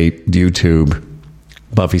Estate, YouTube,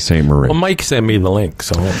 Buffy St. Marie. Well, Mike sent me the link,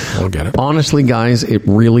 so I'll get it. Honestly, guys, it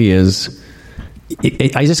really is.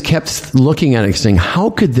 I just kept looking at it saying, how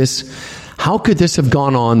could this have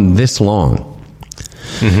gone on this long?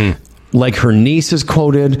 Like her niece is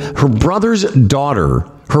quoted, her brother's daughter,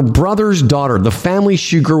 the family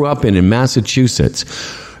she grew up in Massachusetts,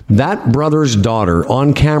 that brother's daughter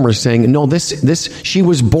on camera saying, no, she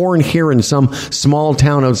was born here in some small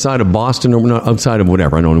town outside of Boston or not, outside of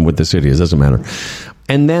whatever. I don't know what the city is. Doesn't matter.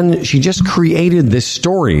 And then she just created this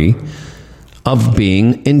story of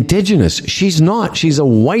being Indigenous. She's not. She's a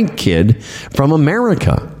white kid from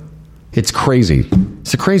America. It's crazy.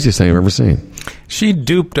 It's the craziest thing I've ever seen. She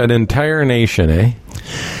duped an entire nation, eh?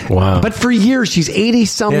 Wow. But for years, she's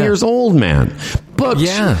 80-some years old, man. Books.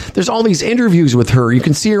 Yeah. There's all these interviews with her. You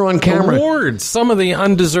can see her on camera. Awards. Some of the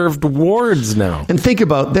undeserved awards now. And think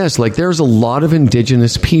about this. Like, there's a lot of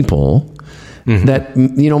Indigenous people that,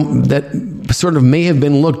 that sort of may have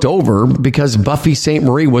been looked over because Buffy St.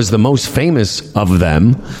 Marie was the most famous of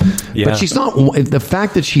them. Yeah. But she's not. The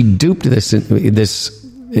fact that she duped this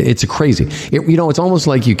it's crazy. It's almost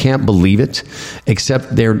like you can't believe it,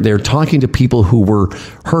 except they're talking to people who were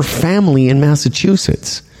her family in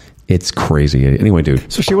Massachusetts. It's crazy. Anyway, dude.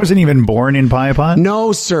 So she wasn't even born in Piapot?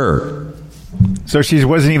 No, sir. So she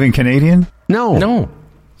wasn't even Canadian? No.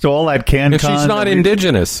 So all that CanCon. If she's not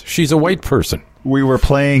Indigenous. She's a white person. We were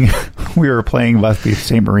playing Buffy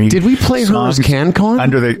St. Marie. Did we play her as CanCon?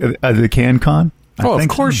 Under the CanCon? Of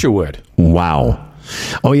course you would. Wow.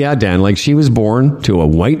 Oh, yeah, Dan. Like, she was born to a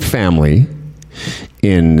white family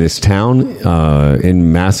in this town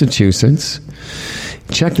in Massachusetts.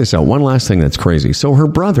 Check this out. One last thing that's crazy. So her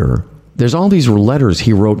brother, there's all these letters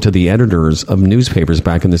he wrote to the editors of newspapers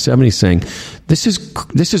back in the 70s saying, this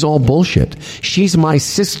is all bullshit. She's my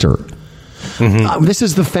sister. This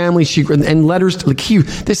is the family and letters to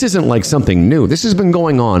this isn't like something new. This has been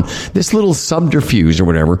going on. This little subterfuge or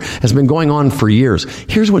whatever has been going on for years.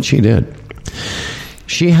 Here's what she did.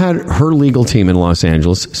 She had her legal team in Los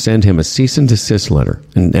Angeles send him a cease and desist letter.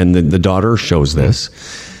 And the daughter shows this.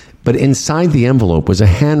 But inside the envelope was a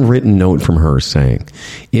handwritten note from her saying,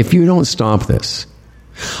 if you don't stop this,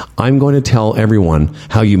 I'm going to tell everyone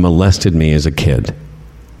how you molested me as a kid.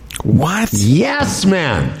 What? Yes,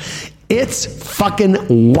 man. It's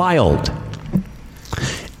fucking wild.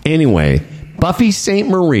 Anyway, Buffy St.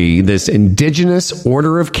 Marie, this Indigenous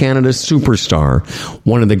Order of Canada superstar,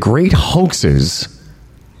 one of the great hoaxes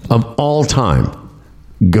of all time.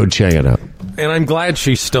 Go check it out. And I'm glad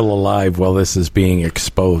she's still alive while this is being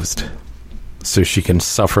exposed, so she can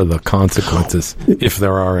suffer the consequences, if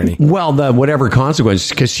there are any. Well, whatever consequences,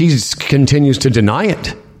 because she continues to deny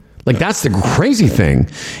it. Like, that's the crazy thing,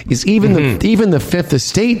 is even the Fifth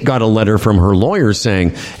Estate got a letter from her lawyer saying,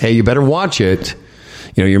 hey, you better watch it.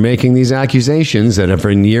 You're making these accusations that have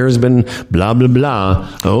for years been blah, blah,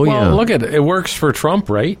 blah. Oh, yeah. Well, look at it. It works for Trump,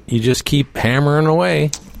 right? You just keep hammering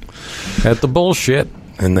away at the bullshit,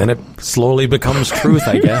 and then it slowly becomes truth,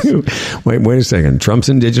 I guess. Wait a second. Trump's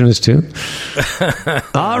Indigenous, too?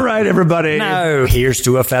 All right, everybody. Now, here's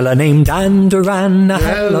to a fella named Dan Duran, a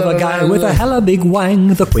hell of a guy with a hella big wang,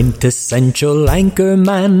 the quintessential anchor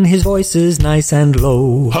man. His voice is nice and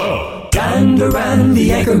low. Dan Duran, the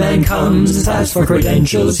anchorman comes. As for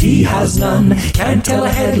credentials, he has none. Can't tell a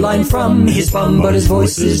headline from his bum, but his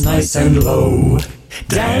voice is nice and low.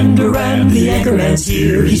 Dan Duran, the anchorman's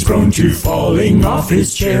here. He's prone to falling off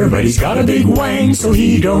his chair, but he's got a big wang, so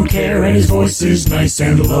he don't care, and his voice is nice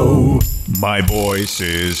and low. My voice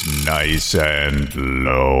is nice and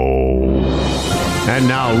low. And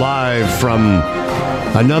now live from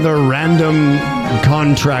another random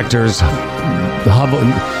contractor's hub.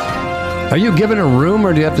 Are you given a room,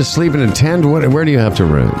 or do you have to sleep in a tent? Where do you have to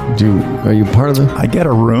room? Are you part of the? I get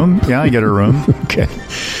a room. Yeah, I get a room. Okay.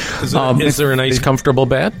 Is there a nice, comfortable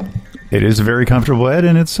bed? It is a very comfortable bed,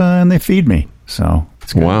 and it's and they feed me, so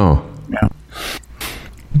it's good. Wow. Yeah.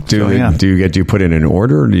 Do you put it in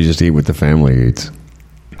order, or do you just eat what the family eats?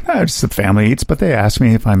 Just the family eats, but they ask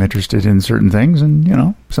me if I'm interested in certain things, and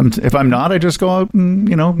if I'm not, I just go out and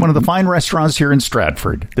one of the fine restaurants here in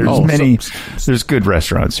Stratford. There's good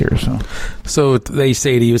restaurants here. So they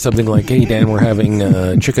say to you something like, "Hey Dan, we're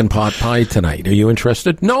having chicken pot pie tonight. Are you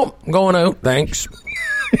interested?" "No, I'm going out, thanks."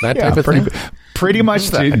 That type of thing. Pretty much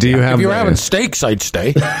that. Do you have? If you were having steaks, I'd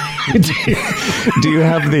stay. Do you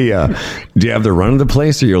have the run of the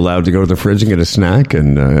place? Are you allowed to go to the fridge and get a snack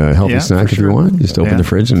and a healthy snack if you want? You just open the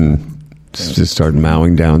fridge and just start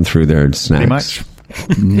mowing down through their snacks. Pretty much.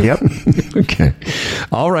 Yep. Okay.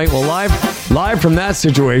 All right. Well, live from that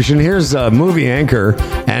situation, here's a movie anchor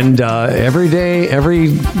and every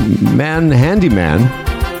man handyman.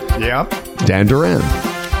 Yep. Dan Duran.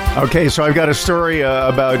 Okay, so I've got a story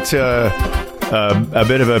about a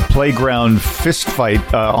bit of a playground fist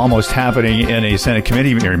fight almost happening in a Senate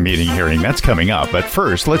committee meeting hearing. That's coming up. But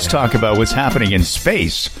first, let's talk about what's happening in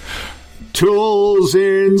space. Tools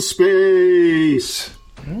in space.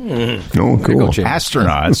 Oh, cool.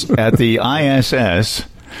 Astronauts at the ISS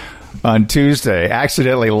on Tuesday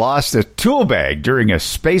accidentally lost a tool bag during a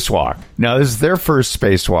spacewalk. Now, this is their first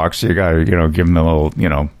spacewalk, so you got to, give them a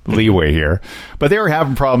little, leeway here. But they were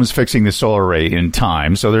having problems fixing the solar array in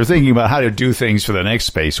time, so they're thinking about how to do things for the next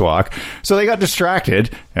spacewalk. So they got distracted,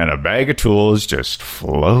 and a bag of tools just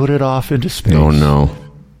floated off into space. Oh, no.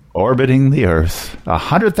 Orbiting the Earth.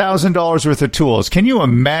 $100,000 worth of tools. Can you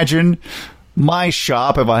imagine my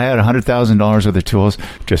shop if I had $100,000 worth of tools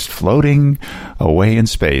just floating away in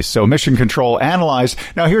space? So Mission Control analyzed.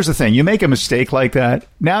 Now, here's the thing. You make a mistake like that.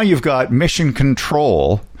 Now you've got Mission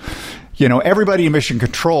Control. Everybody in Mission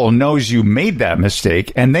Control knows you made that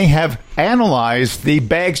mistake, and they have analyzed the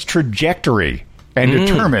bag's trajectory and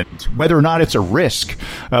determined whether or not it's a risk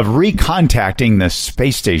of recontacting the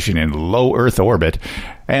space station in low Earth orbit.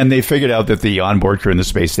 And they figured out that the onboard crew in the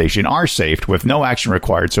space station are safe with no action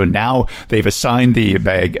required. So now they've assigned the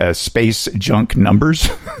bag space junk numbers.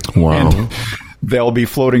 Wow. And they'll be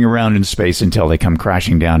floating around in space until they come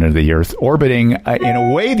crashing down into the Earth, orbiting in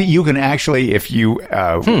a way that you can actually, if you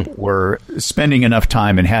were spending enough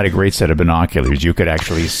time and had a great set of binoculars, you could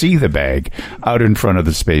actually see the bag out in front of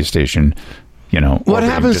the space station. What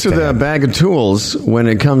happens to the bag of tools when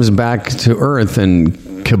it comes back to Earth and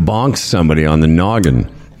kabonks somebody on the noggin?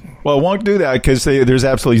 Well, it won't do that because there's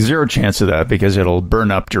absolutely zero chance of that because it'll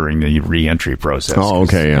burn up during the re-entry process. Oh,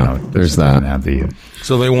 okay, yeah. There's that.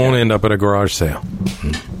 So they won't end up at a garage sale.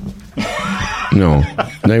 No,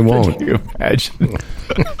 they won't. Can you imagine?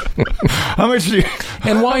 How much do you...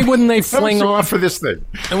 And why wouldn't they fling on for this thing?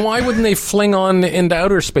 And why wouldn't they fling on into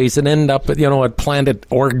outer space and end up at at planet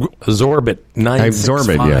Zorbit 965?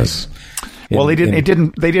 Zorbit, yes. Well, they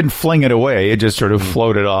didn't fling it away. It just sort of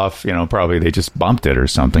floated off. Probably they just bumped it or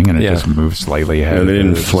something, and it just moved slightly ahead. No, they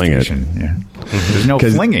didn't fling it. Yeah. There's no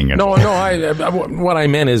flinging it. No. What I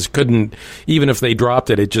meant is, couldn't, even if they dropped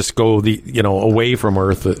it, just go away from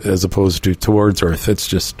Earth as opposed to towards Earth. It's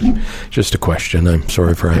just a question. I'm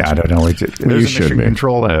sorry for asking. Yeah, I don't know. You should be.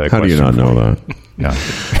 Control. How do you not know that? Yeah.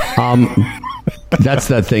 That's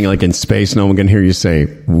that thing, like in space, no one can hear you say,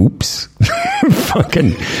 whoops.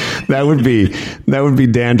 Fucking, that would be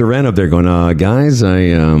Dan Duran up there going, guys,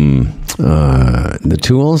 the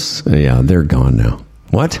tools, they're gone now.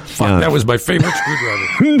 What? Fuck, that was my favorite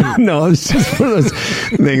screwdriver. No, it's just one of those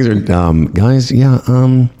things are, guys,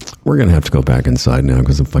 we're going to have to go back inside now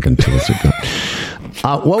because the fucking tools are gone.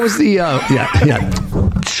 What was the,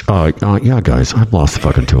 guys, I've lost the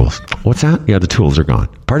fucking tools. What's that? Yeah, the tools are gone.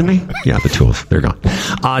 Pardon me? Yeah, the tools, they're gone.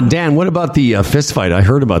 Dan, what about the fist fight? I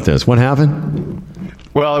heard about this. What happened?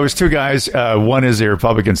 Well, it was two guys. One is a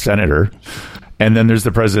Republican senator, and then there's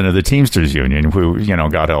the president of the Teamsters Union, who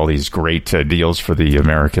got all these great deals for the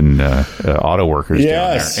American auto workers.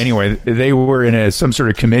 Yes. Down there. Anyway, they were in some sort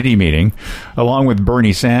of committee meeting, along with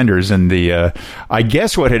Bernie Sanders, and I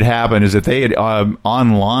guess what had happened is that they had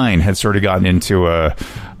online had sort of gotten into a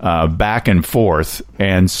back and forth,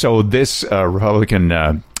 and so this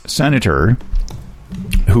Republican senator,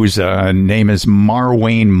 whose name is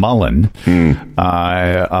Marwayne Mullen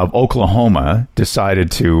of Oklahoma, decided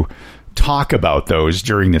to talk about those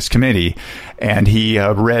during this committee, and he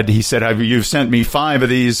said, you've sent me 5 of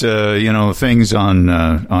these things on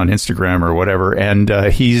Instagram or whatever, and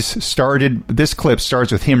this clip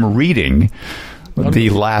starts with him reading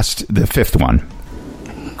the fifth one.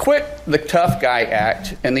 Quit the tough guy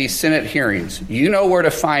act in these Senate hearings. You know where to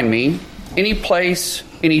find me, any place,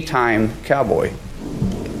 anytime, cowboy.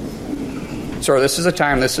 Sir, this is a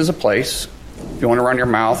time, this is a place. If you want to run your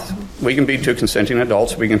mouth, we can be 2 consenting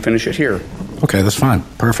adults. We can finish it here. Okay, that's fine.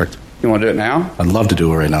 Perfect. You want to do it now? I'd love to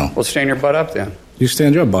do it right now. Well, stand your butt up then. You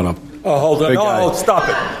stand your butt up. Oh, hold on. Big No, guy. stop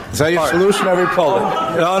it. Is that your solution every Hold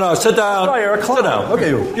it. No, sit down. No, you're a clown. Sit down. Look at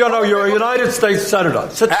you. You know, you're a United States Senator.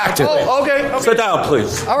 Sit down. Active. Oh, okay. Sit down,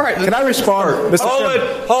 please. All right. Can I respond?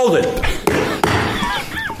 Mr. Hold it.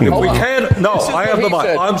 If we can't... No, This is I have what the he mic.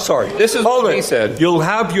 said. I'm sorry. This is hold what it. he said. You'll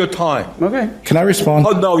have your time. Okay. Can I respond?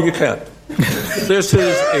 Oh, no, you can't. This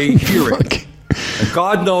is a hearing. And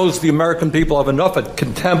God knows the American people have enough of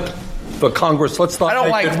contempt for Congress. Let's not I don't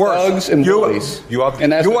make like it worse. thugs and bullies. You have,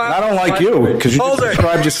 And that's you what- have, I don't like you because you Hold just it.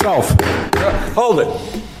 described yourself. Hold it.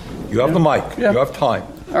 You have the mic. Yeah. You have time.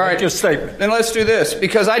 All right. Make your statement. Then let's do this,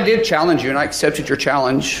 because I did challenge you, and I accepted your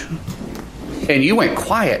challenge, and you went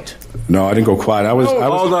quiet. No, I didn't go quiet. I was.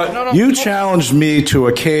 hold on. No, You challenged me to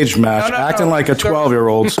a cage match, No, acting like a sir.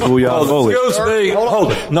 12-year-old schoolyard bully. Excuse me. Hold on.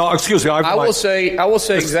 Hold it. No, excuse me. I will say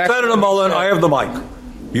exactly. Senator Mullen, I have the mic.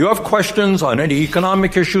 You have questions on any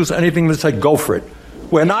economic issues, anything that say, go for it.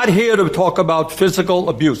 We're not here to talk about physical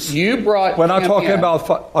abuse. You brought. We're not him talking in. about.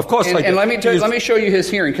 Of course, I And did. let me show you his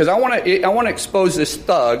hearing, because I want to expose this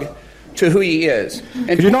thug to who he is. And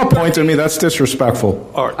Could you not point at me? That's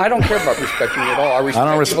disrespectful. All right. I don't care about respecting you at all. I I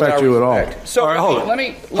don't respect people that respect you at all. respect. So All right, hold it. let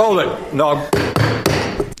me hold it. No.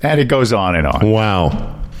 And it goes on and on.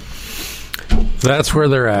 Wow. That's where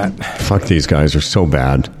they're at. Fuck, these guys are so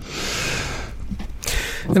bad.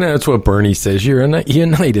 And that's what Bernie says. You're a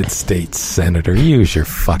United States Senator. Use your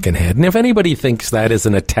fucking head. And if anybody thinks that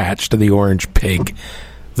isn't attached to the orange pig,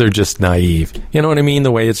 they're just naive. You know what I mean?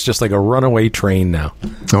 The way it's just like a runaway train now.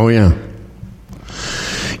 Oh, yeah.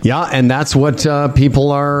 Yeah, and that's what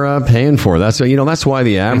people are paying for. That's why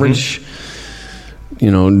the average,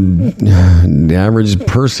 the average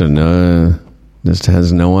person just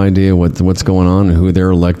has no idea what's going on and who they're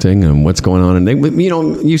electing and what's going on. And they,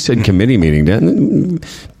 you said committee meeting. Dan.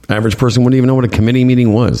 Average person wouldn't even know what a committee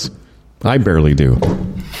meeting was. I barely do.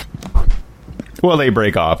 Well, they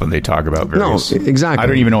break off and they talk about various... No, exactly. I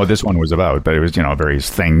don't even know what this one was about, but it was, various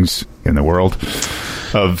things in the world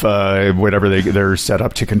of whatever they're set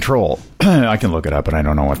up to control. I can look it up, but I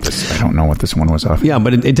don't know what this one was of. Yeah,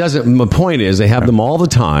 but it doesn't... My point is they have them all the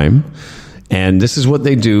time, and this is what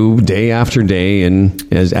they do day after day and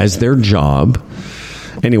as their job.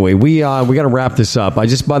 Anyway, we got to wrap this up. By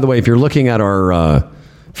the way, if you're looking at our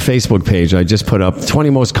Facebook page, I just put up 20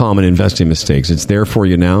 most common investing mistakes. It's there for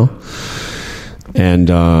you now. And,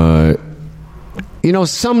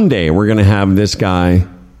 someday we're going to have this guy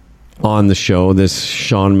on the show, this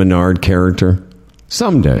Sean Menard character.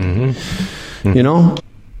 Someday. Mm-hmm.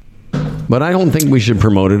 But I don't think we should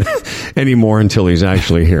promote it anymore until he's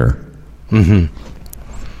actually here. Mm-hmm.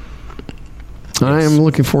 I am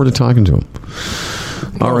looking forward to talking to him.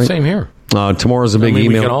 All right. Same here. Tomorrow's a big email.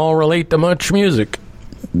 We can all relate to much music.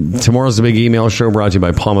 Tomorrow's the big email show brought to you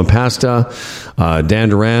by Palma Pasta. Dan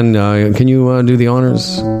Duran, can you do the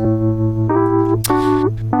honors?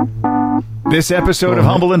 This episode of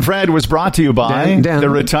Humble and Fred was brought to you by the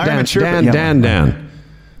Retirement Sherpa. Dan.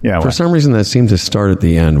 Yeah. For some reason, that seemed to start at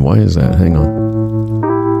the end. Why is that? Hang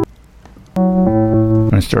on.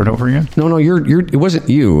 Want to start over again? No, it wasn't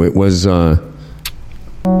you. It was. All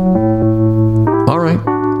right.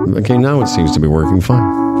 Okay, now it seems to be working fine.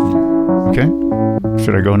 Okay.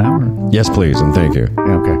 Should I go now? Or? Yes, please, and thank you.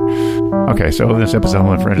 Yeah, okay, so this episode of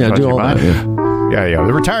Humble and Fred is brought to you by... Yeah.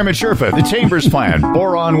 The Retirement Sherpa, the Chambers Plan,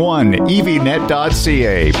 Boron One,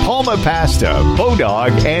 EVNet.ca, Palma Pasta,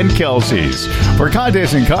 Bodog, and Kelsey's. For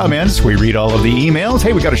contacts and comments, we read all of the emails.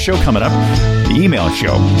 Hey, we got a show coming up, the email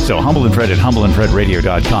show. So Humble and Fred at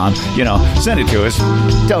humbleandfredradio.com. Send it to us.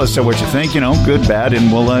 Tell us what you think. Good, bad,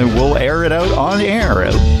 and we'll air it out on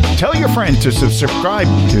air. Tell your friend to subscribe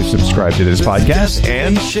to this podcast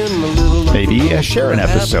and maybe share an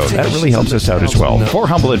episode. That really helps us out as well. For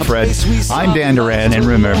Humble and Fred, I'm Dan Duran, and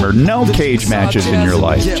remember, no cage matches in your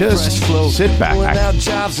life. Just sit back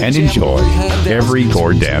and enjoy every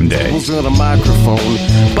goddamn day.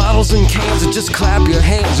 Bottles and cans, or just clap your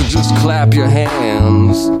hands,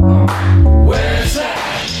 Where's that?